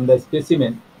on the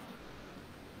specimen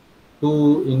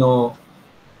to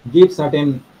give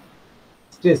certain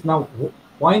stress. Now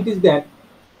point is that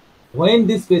when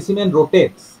this specimen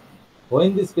rotates,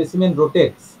 when the specimen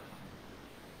rotates,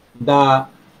 the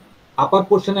upper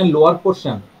portion and lower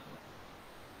portion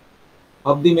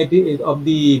of the material of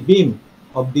the beam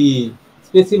of the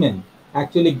specimen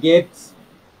actually gets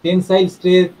tensile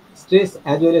stress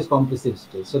as well as compressive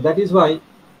stress. So that is why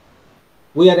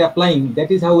we are applying,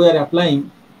 that is how we are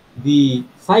applying the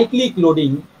cyclic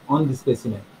loading on the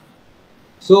specimen.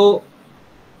 So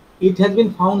it has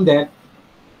been found that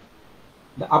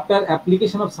after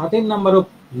application of certain number of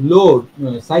load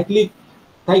cyclic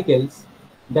cycles,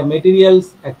 the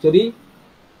materials actually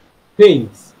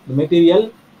fails. The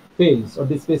material fails or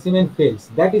the specimen fails.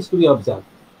 That is to be observed.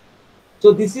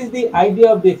 So this is the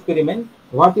idea of the experiment.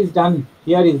 What is done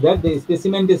here is that the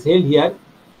specimen is held here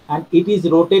and it is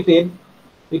rotated.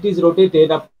 It is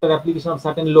rotated after application of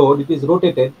certain load. It is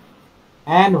rotated,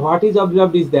 and what is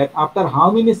observed is that after how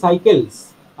many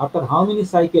cycles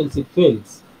it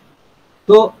fails.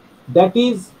 So that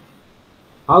is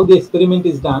how the experiment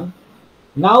is done.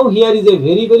 Now here is a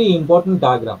very important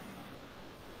diagram.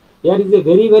 Here is a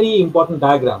very important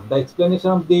diagram. The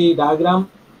explanation of the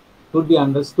diagram should be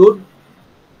understood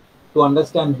to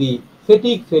understand the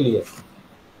fatigue failure.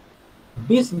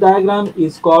 This diagram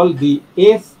is called the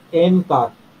SN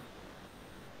curve.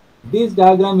 This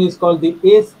diagram is called the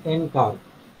SN curve.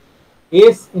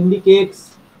 S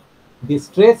indicates the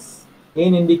stress,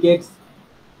 N indicates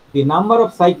the number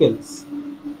of cycles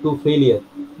to failure.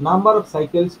 Number of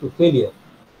cycles to failure.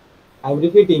 I am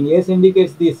repeating, S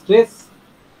indicates the stress,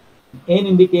 N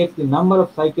indicates the number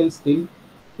of cycles till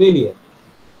failure.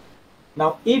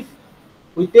 Now, if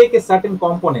we take a certain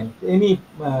component, any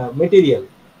material,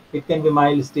 it can be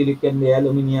mild steel, it can be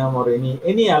aluminium or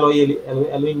any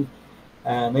alloying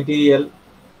material,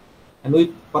 and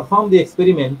we perform the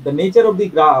experiment, the nature of the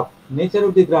graph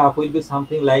will be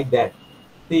something like that.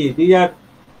 See, these are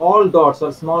all dots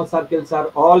or small circles are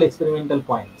all experimental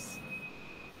points.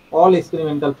 All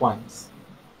experimental points.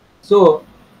 So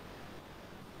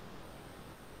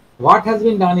what has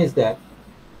been done is that,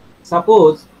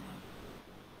 suppose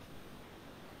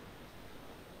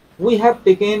we have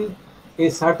taken a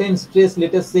certain stress,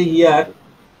 let us say here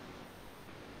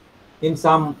in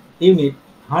some unit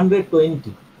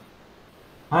 120.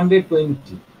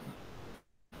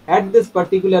 At this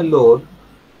particular load,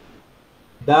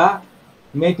 the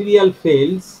material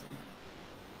fails,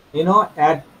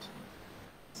 at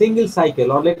single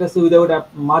cycle, or let us say without a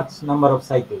much number of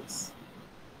cycles,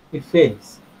 it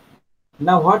fails.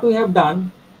 Now what we have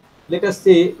done, let us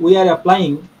say we are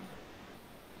applying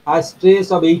a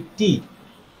stress of 80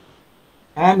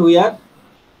 and we are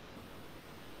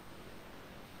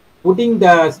putting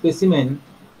the specimen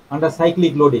under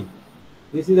cyclic loading.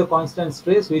 This is a constant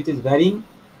stress which is varying,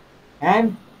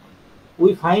 and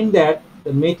we find that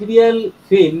the material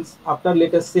fails after,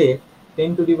 let us say,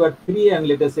 10 to the power 3 and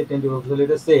let us say 10 to the power 4. So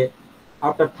let us say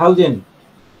after 1000,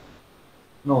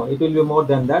 no, it will be more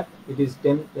than that. It is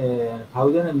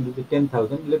 10,000 and it will be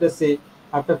 10,000. Let us say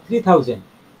after 3000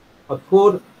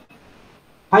 or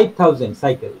 5,000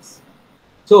 cycles.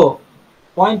 So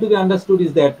point to be understood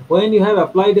is that when you have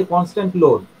applied a constant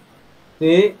load,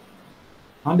 say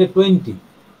 120,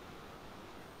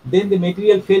 then the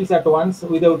material fails at once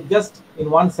without just in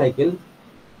one cycle.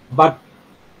 But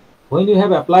when you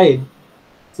have applied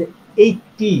say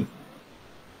 80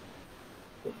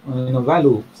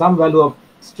 value, some value of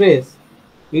stress,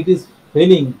 it is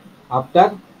failing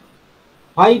after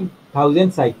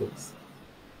 5,000 cycles.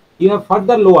 You have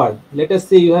further lowered, let us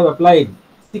say you have applied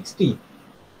 60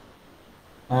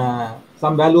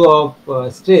 some value of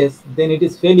stress, then it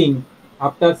is failing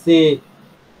after say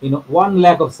 1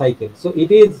 lakh of cycles. So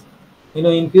it is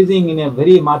increasing in a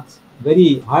very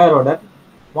higher order,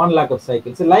 1 lakh of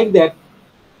cycles. So like that,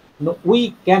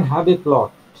 we can have a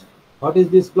plot. What is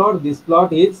this plot? This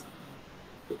plot is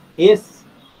S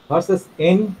versus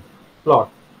N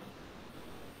plot.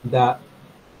 The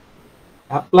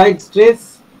applied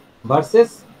stress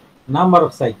versus number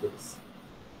of cycles.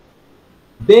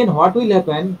 Then what will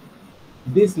happen?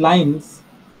 These lines,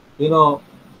 it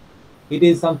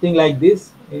is something like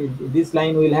this. This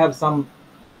line will have some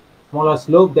smaller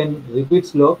slope, then repeat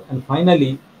slope, and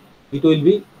finally it will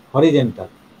be horizontal.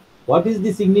 What is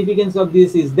the significance of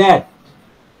this is that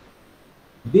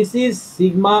this is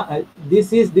sigma, this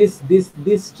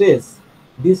stress.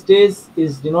 This stress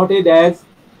is denoted as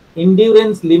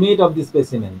endurance limit of the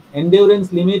specimen.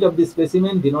 Endurance limit of the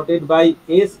specimen denoted by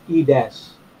SE dash.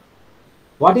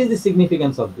 What is the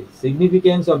significance of this?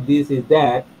 Significance of this is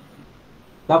that,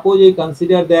 suppose you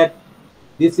consider that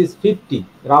this is 50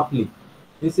 roughly.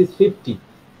 This is 50.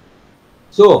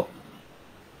 So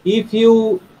if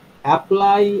you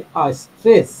apply a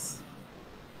stress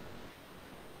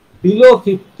below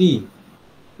 50,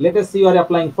 let us say you are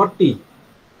applying 40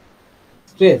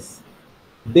 stress,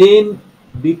 then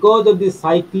because of the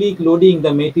cyclic loading,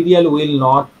 the material will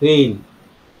not fail.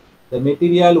 The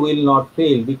material will not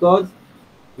fail because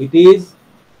it is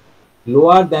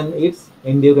lower than its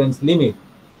endurance limit.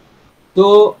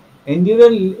 So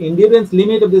endurance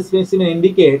limit of the specimen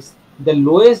indicates the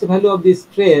lowest value of the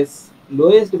stress,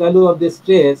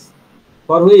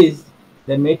 for which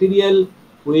the material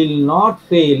will not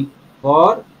fail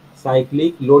for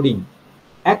cyclic loading.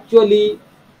 Actually,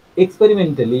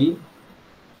 experimentally,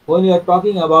 when we are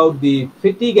talking about the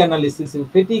fatigue analysis,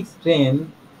 fatigue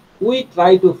strength, we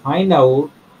try to find out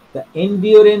the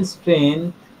endurance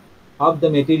strength of the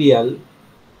material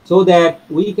so that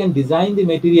we can design the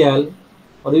material,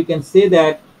 or we can say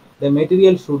that the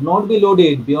material should not be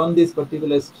loaded beyond this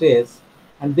particular stress,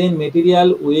 and then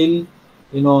material will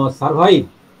survive,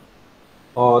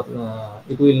 or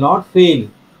it will not fail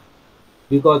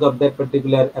because of that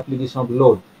particular application of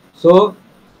load. So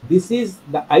this is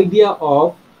the idea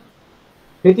of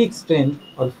fatigue strength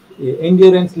or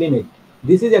endurance limit.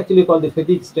 This is actually called the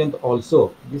fatigue strength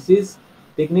also. This is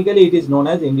technically it is known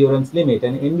as endurance limit,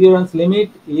 and endurance limit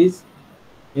is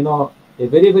a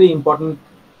very important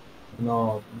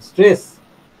stress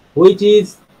which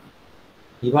is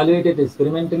evaluated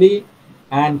experimentally,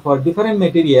 and for different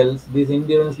materials these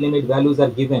endurance limit values are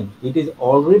given. It is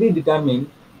already determined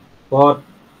for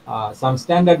some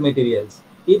standard materials.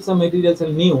 If some materials are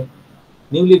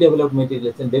newly developed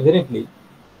materials, then definitely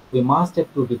we must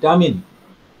have to determine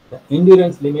the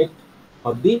endurance limit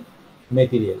of the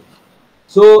material.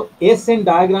 So SN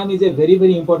diagram is a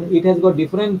very important. It has got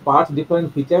different parts,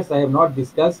 different features I have not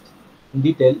discussed in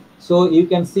detail. So you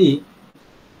can see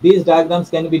these diagrams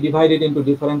can be divided into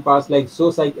different parts like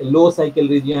low cycle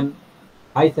region,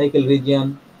 high cycle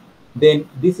region. Then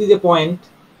this is a point,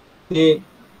 say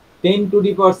 10 to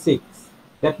the power 6,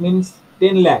 that means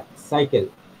 10 lakh cycle.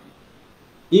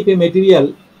 If a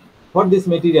material, for this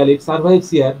material it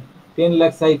survives here 10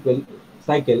 lakh cycle,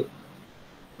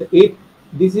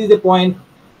 this is the point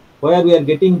where we are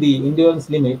getting the endurance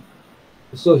limit.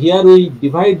 So here we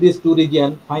divide these two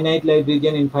regions, finite life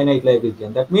region, infinite life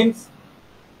region. That means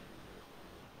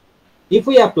if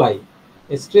we apply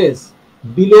a stress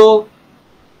below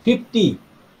 50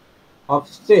 of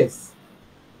stress,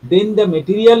 then the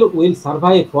material will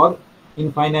survive for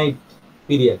infinite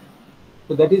period.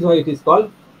 So that is why it is called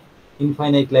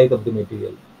infinite life of the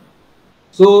material.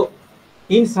 So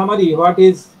in summary, what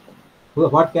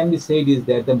can be said is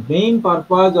that the main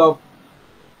purpose of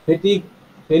fatigue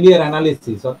failure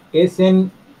analysis or SN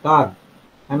curve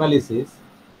analysis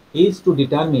is to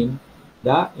determine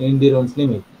the endurance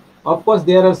limit. Of course,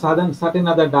 there are certain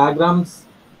other diagrams,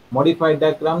 modified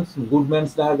diagrams,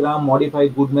 Goodman's diagram,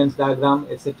 modified Goodman's diagram,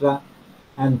 etc.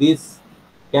 And this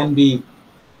can be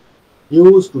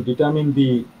used to design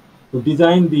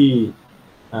the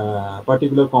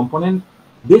particular component.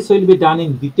 This will be done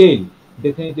in detail.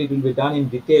 Definitely, it will be done in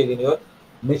detail in your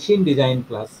machine design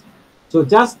class. So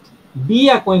just be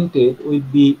acquainted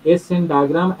with the SN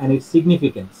diagram and its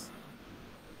significance.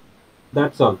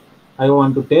 That's all I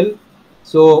want to tell.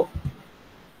 So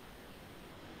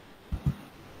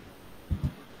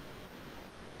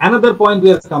another point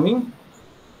we are coming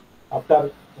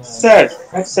after.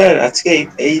 Sir আজকে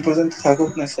এই পর্যন্ত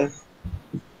থাকুক না sir.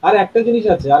 আর একটা জিনিস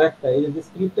আছে, আর একটা এই যে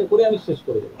স্ক্রিপ্টটা করে আমি শেষ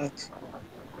করে দেব,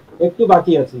 একটু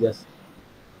বাকি আছে just.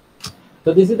 So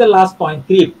this is the last point,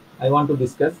 creep, I want to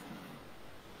discuss.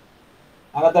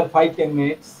 Another 5-10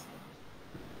 minutes.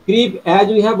 Creep, as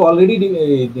we have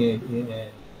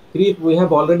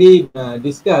already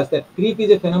discussed that creep is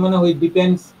a phenomenon which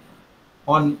depends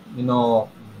on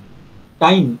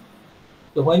time.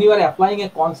 So when you are applying a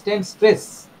constant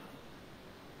stress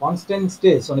on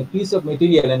a piece of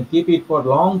material and keep it for a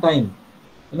long time,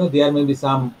 there may be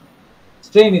some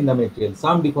strain in the material,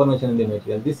 some deformation in the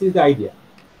material. This is the idea.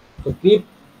 So creep,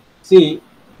 see,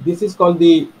 this is called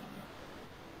the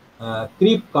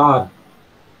creep curve.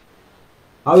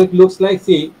 How it looks like,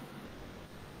 see,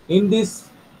 in this,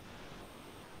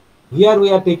 here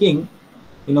we are taking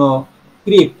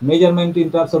creep measurement in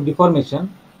terms of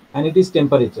deformation, and it is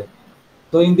temperature.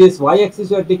 So in this y-axis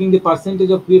we are taking the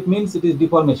percentage of creep, means it is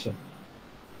deformation,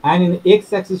 and in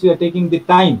x-axis we are taking the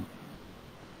time.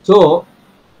 So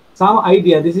some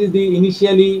idea, this is the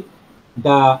initially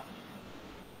the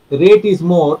rate is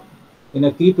more,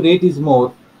 creep rate is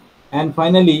more, and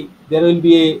finally there will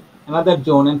be another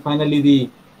zone, and finally the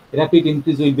rapid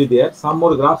increase will be there. Some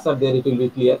more graphs are there, it will be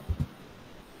clear.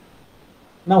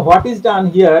 Now what is done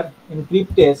here in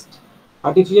creep test,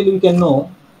 artificially we can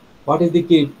know what is the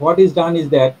creep. What is done is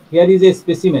that here is a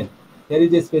specimen, here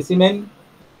is a specimen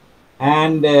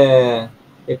and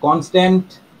a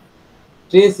constant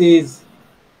stress is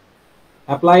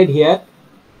applied here,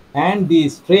 and the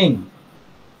strain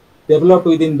developed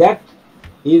within that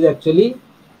is actually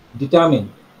determined.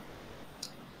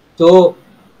 So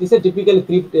this is a typical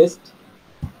creep test.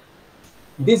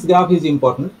 This graph is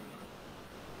important.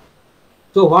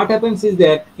 So what happens is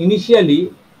that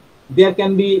initially there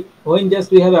can be, when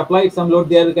just we have applied some load,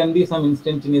 there can be some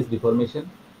instantaneous deformation.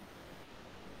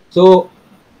 So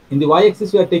in the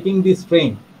y-axis we are taking the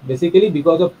strain basically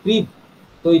because of creep.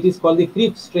 So it is called the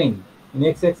creep strain. In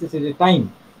x-axis is a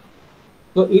time.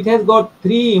 So it has got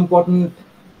three important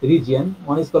regions.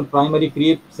 One is called primary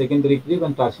creep, secondary creep,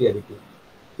 and tertiary creep.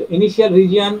 The initial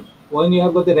region, when you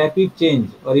have got the rapid change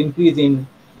or increase in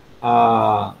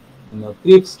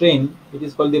creep strain, it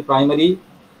is called the primary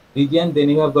region. Then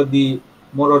you have got the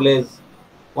more or less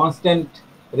constant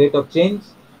rate of change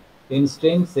in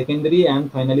strain, secondary,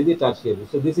 and finally the tertiary.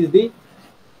 So this is the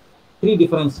three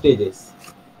different stages.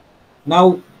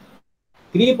 Now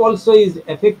creep also is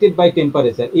affected by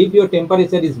temperature. If your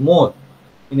temperature is more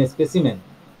in a specimen,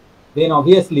 then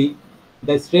obviously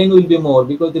the strain will be more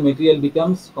because the material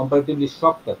becomes comparatively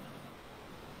softer.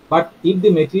 But if the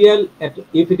material,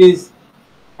 if it is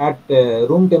at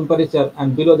room temperature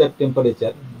and below that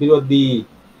temperature, below the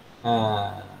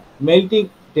melting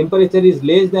temperature is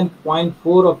less than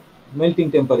 0.4 of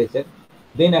melting temperature,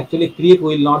 then actually creep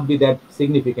will not be that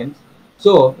significant.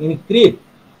 So in creep,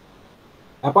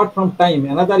 apart from time,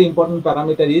 another important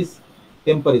parameter is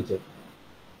temperature.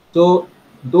 So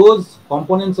those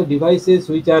components or devices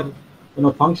which are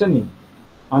functioning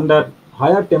under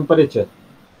higher temperature,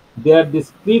 there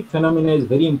this creep phenomena is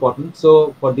very important.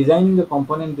 So for designing the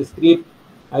component, this creep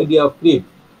idea of creep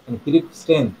and creep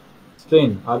strain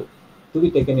are to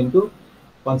be taken into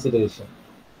consideration.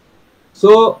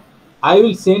 So I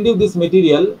will send you this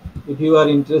material if you are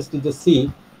interested to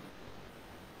see.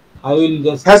 I will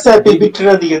just হ্যাঁ sir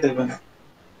পিপিটিটা দিয়ে দেবেন।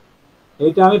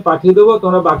 এটা আমি পাঠিয়ে দেবো,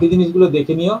 তোমরা বাকি জিনিসগুলো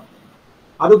দেখে নিও।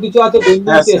 আরো কিছু আছে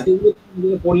হ্যাঁ স্যার।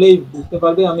 এগুলো পড়লেই বুঝতে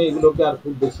পারবে, আমি এগুলোকে আর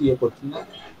খুব বেশি করছি না।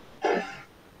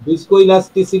 ভিসকো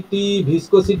ইলাস্টিসিটি,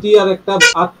 ভিসকোসিটি, আর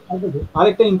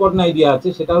আরেকটা ইম্পর্টেন্ট আইডিয়া আছে,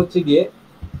 সেটা হচ্ছে গিয়ে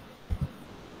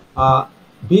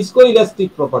viscose elastic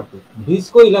property.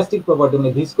 Viscose elastic property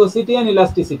মানে ভিসকোসিটি এন্ড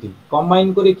ইলাস্টিসিটি কম্বাইন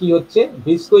করে কি হচ্ছে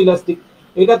ভিসকো ইলাস্টিক।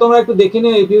 এটা তোমরা একটু দেখে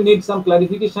নিও। If you need some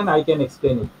clarification I can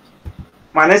explain it.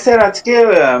 মানে স্যার আজকে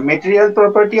material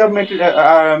property of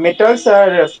metals R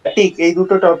fatigue এই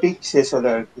দুটো টপিক শেষ হলো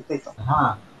আর কি, তাই তো?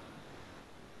 হ্যাঁ,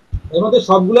 এর মধ্যে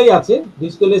সবগুলোই আছে।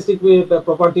 ভিসকোইলাস্টিক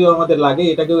প্রপার্টিও আমাদের লাগে,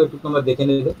 এটাকেও একটু তোমরা দেখে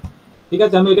নেবে। ঠিক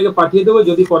আছে, আমি এটাকে পাঠিয়ে দেবো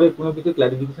যদি পরে কোনো কিছু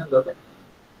ক্লারিফিকেশন দরকার।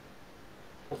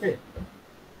 ওকে,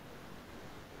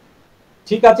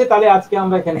 ঠিক আছে, তাহলে আজকে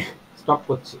আমরা এখানে স্টপ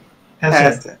করছি। হ্যাঁ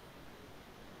স্যার।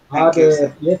 আর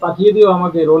পাঠিয়ে দিও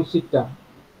আমাকে role শিটটা।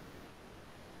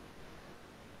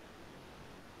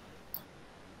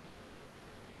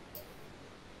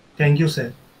 Thank you sir.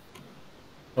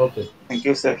 Okay, thank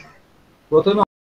you sir. প্রথমে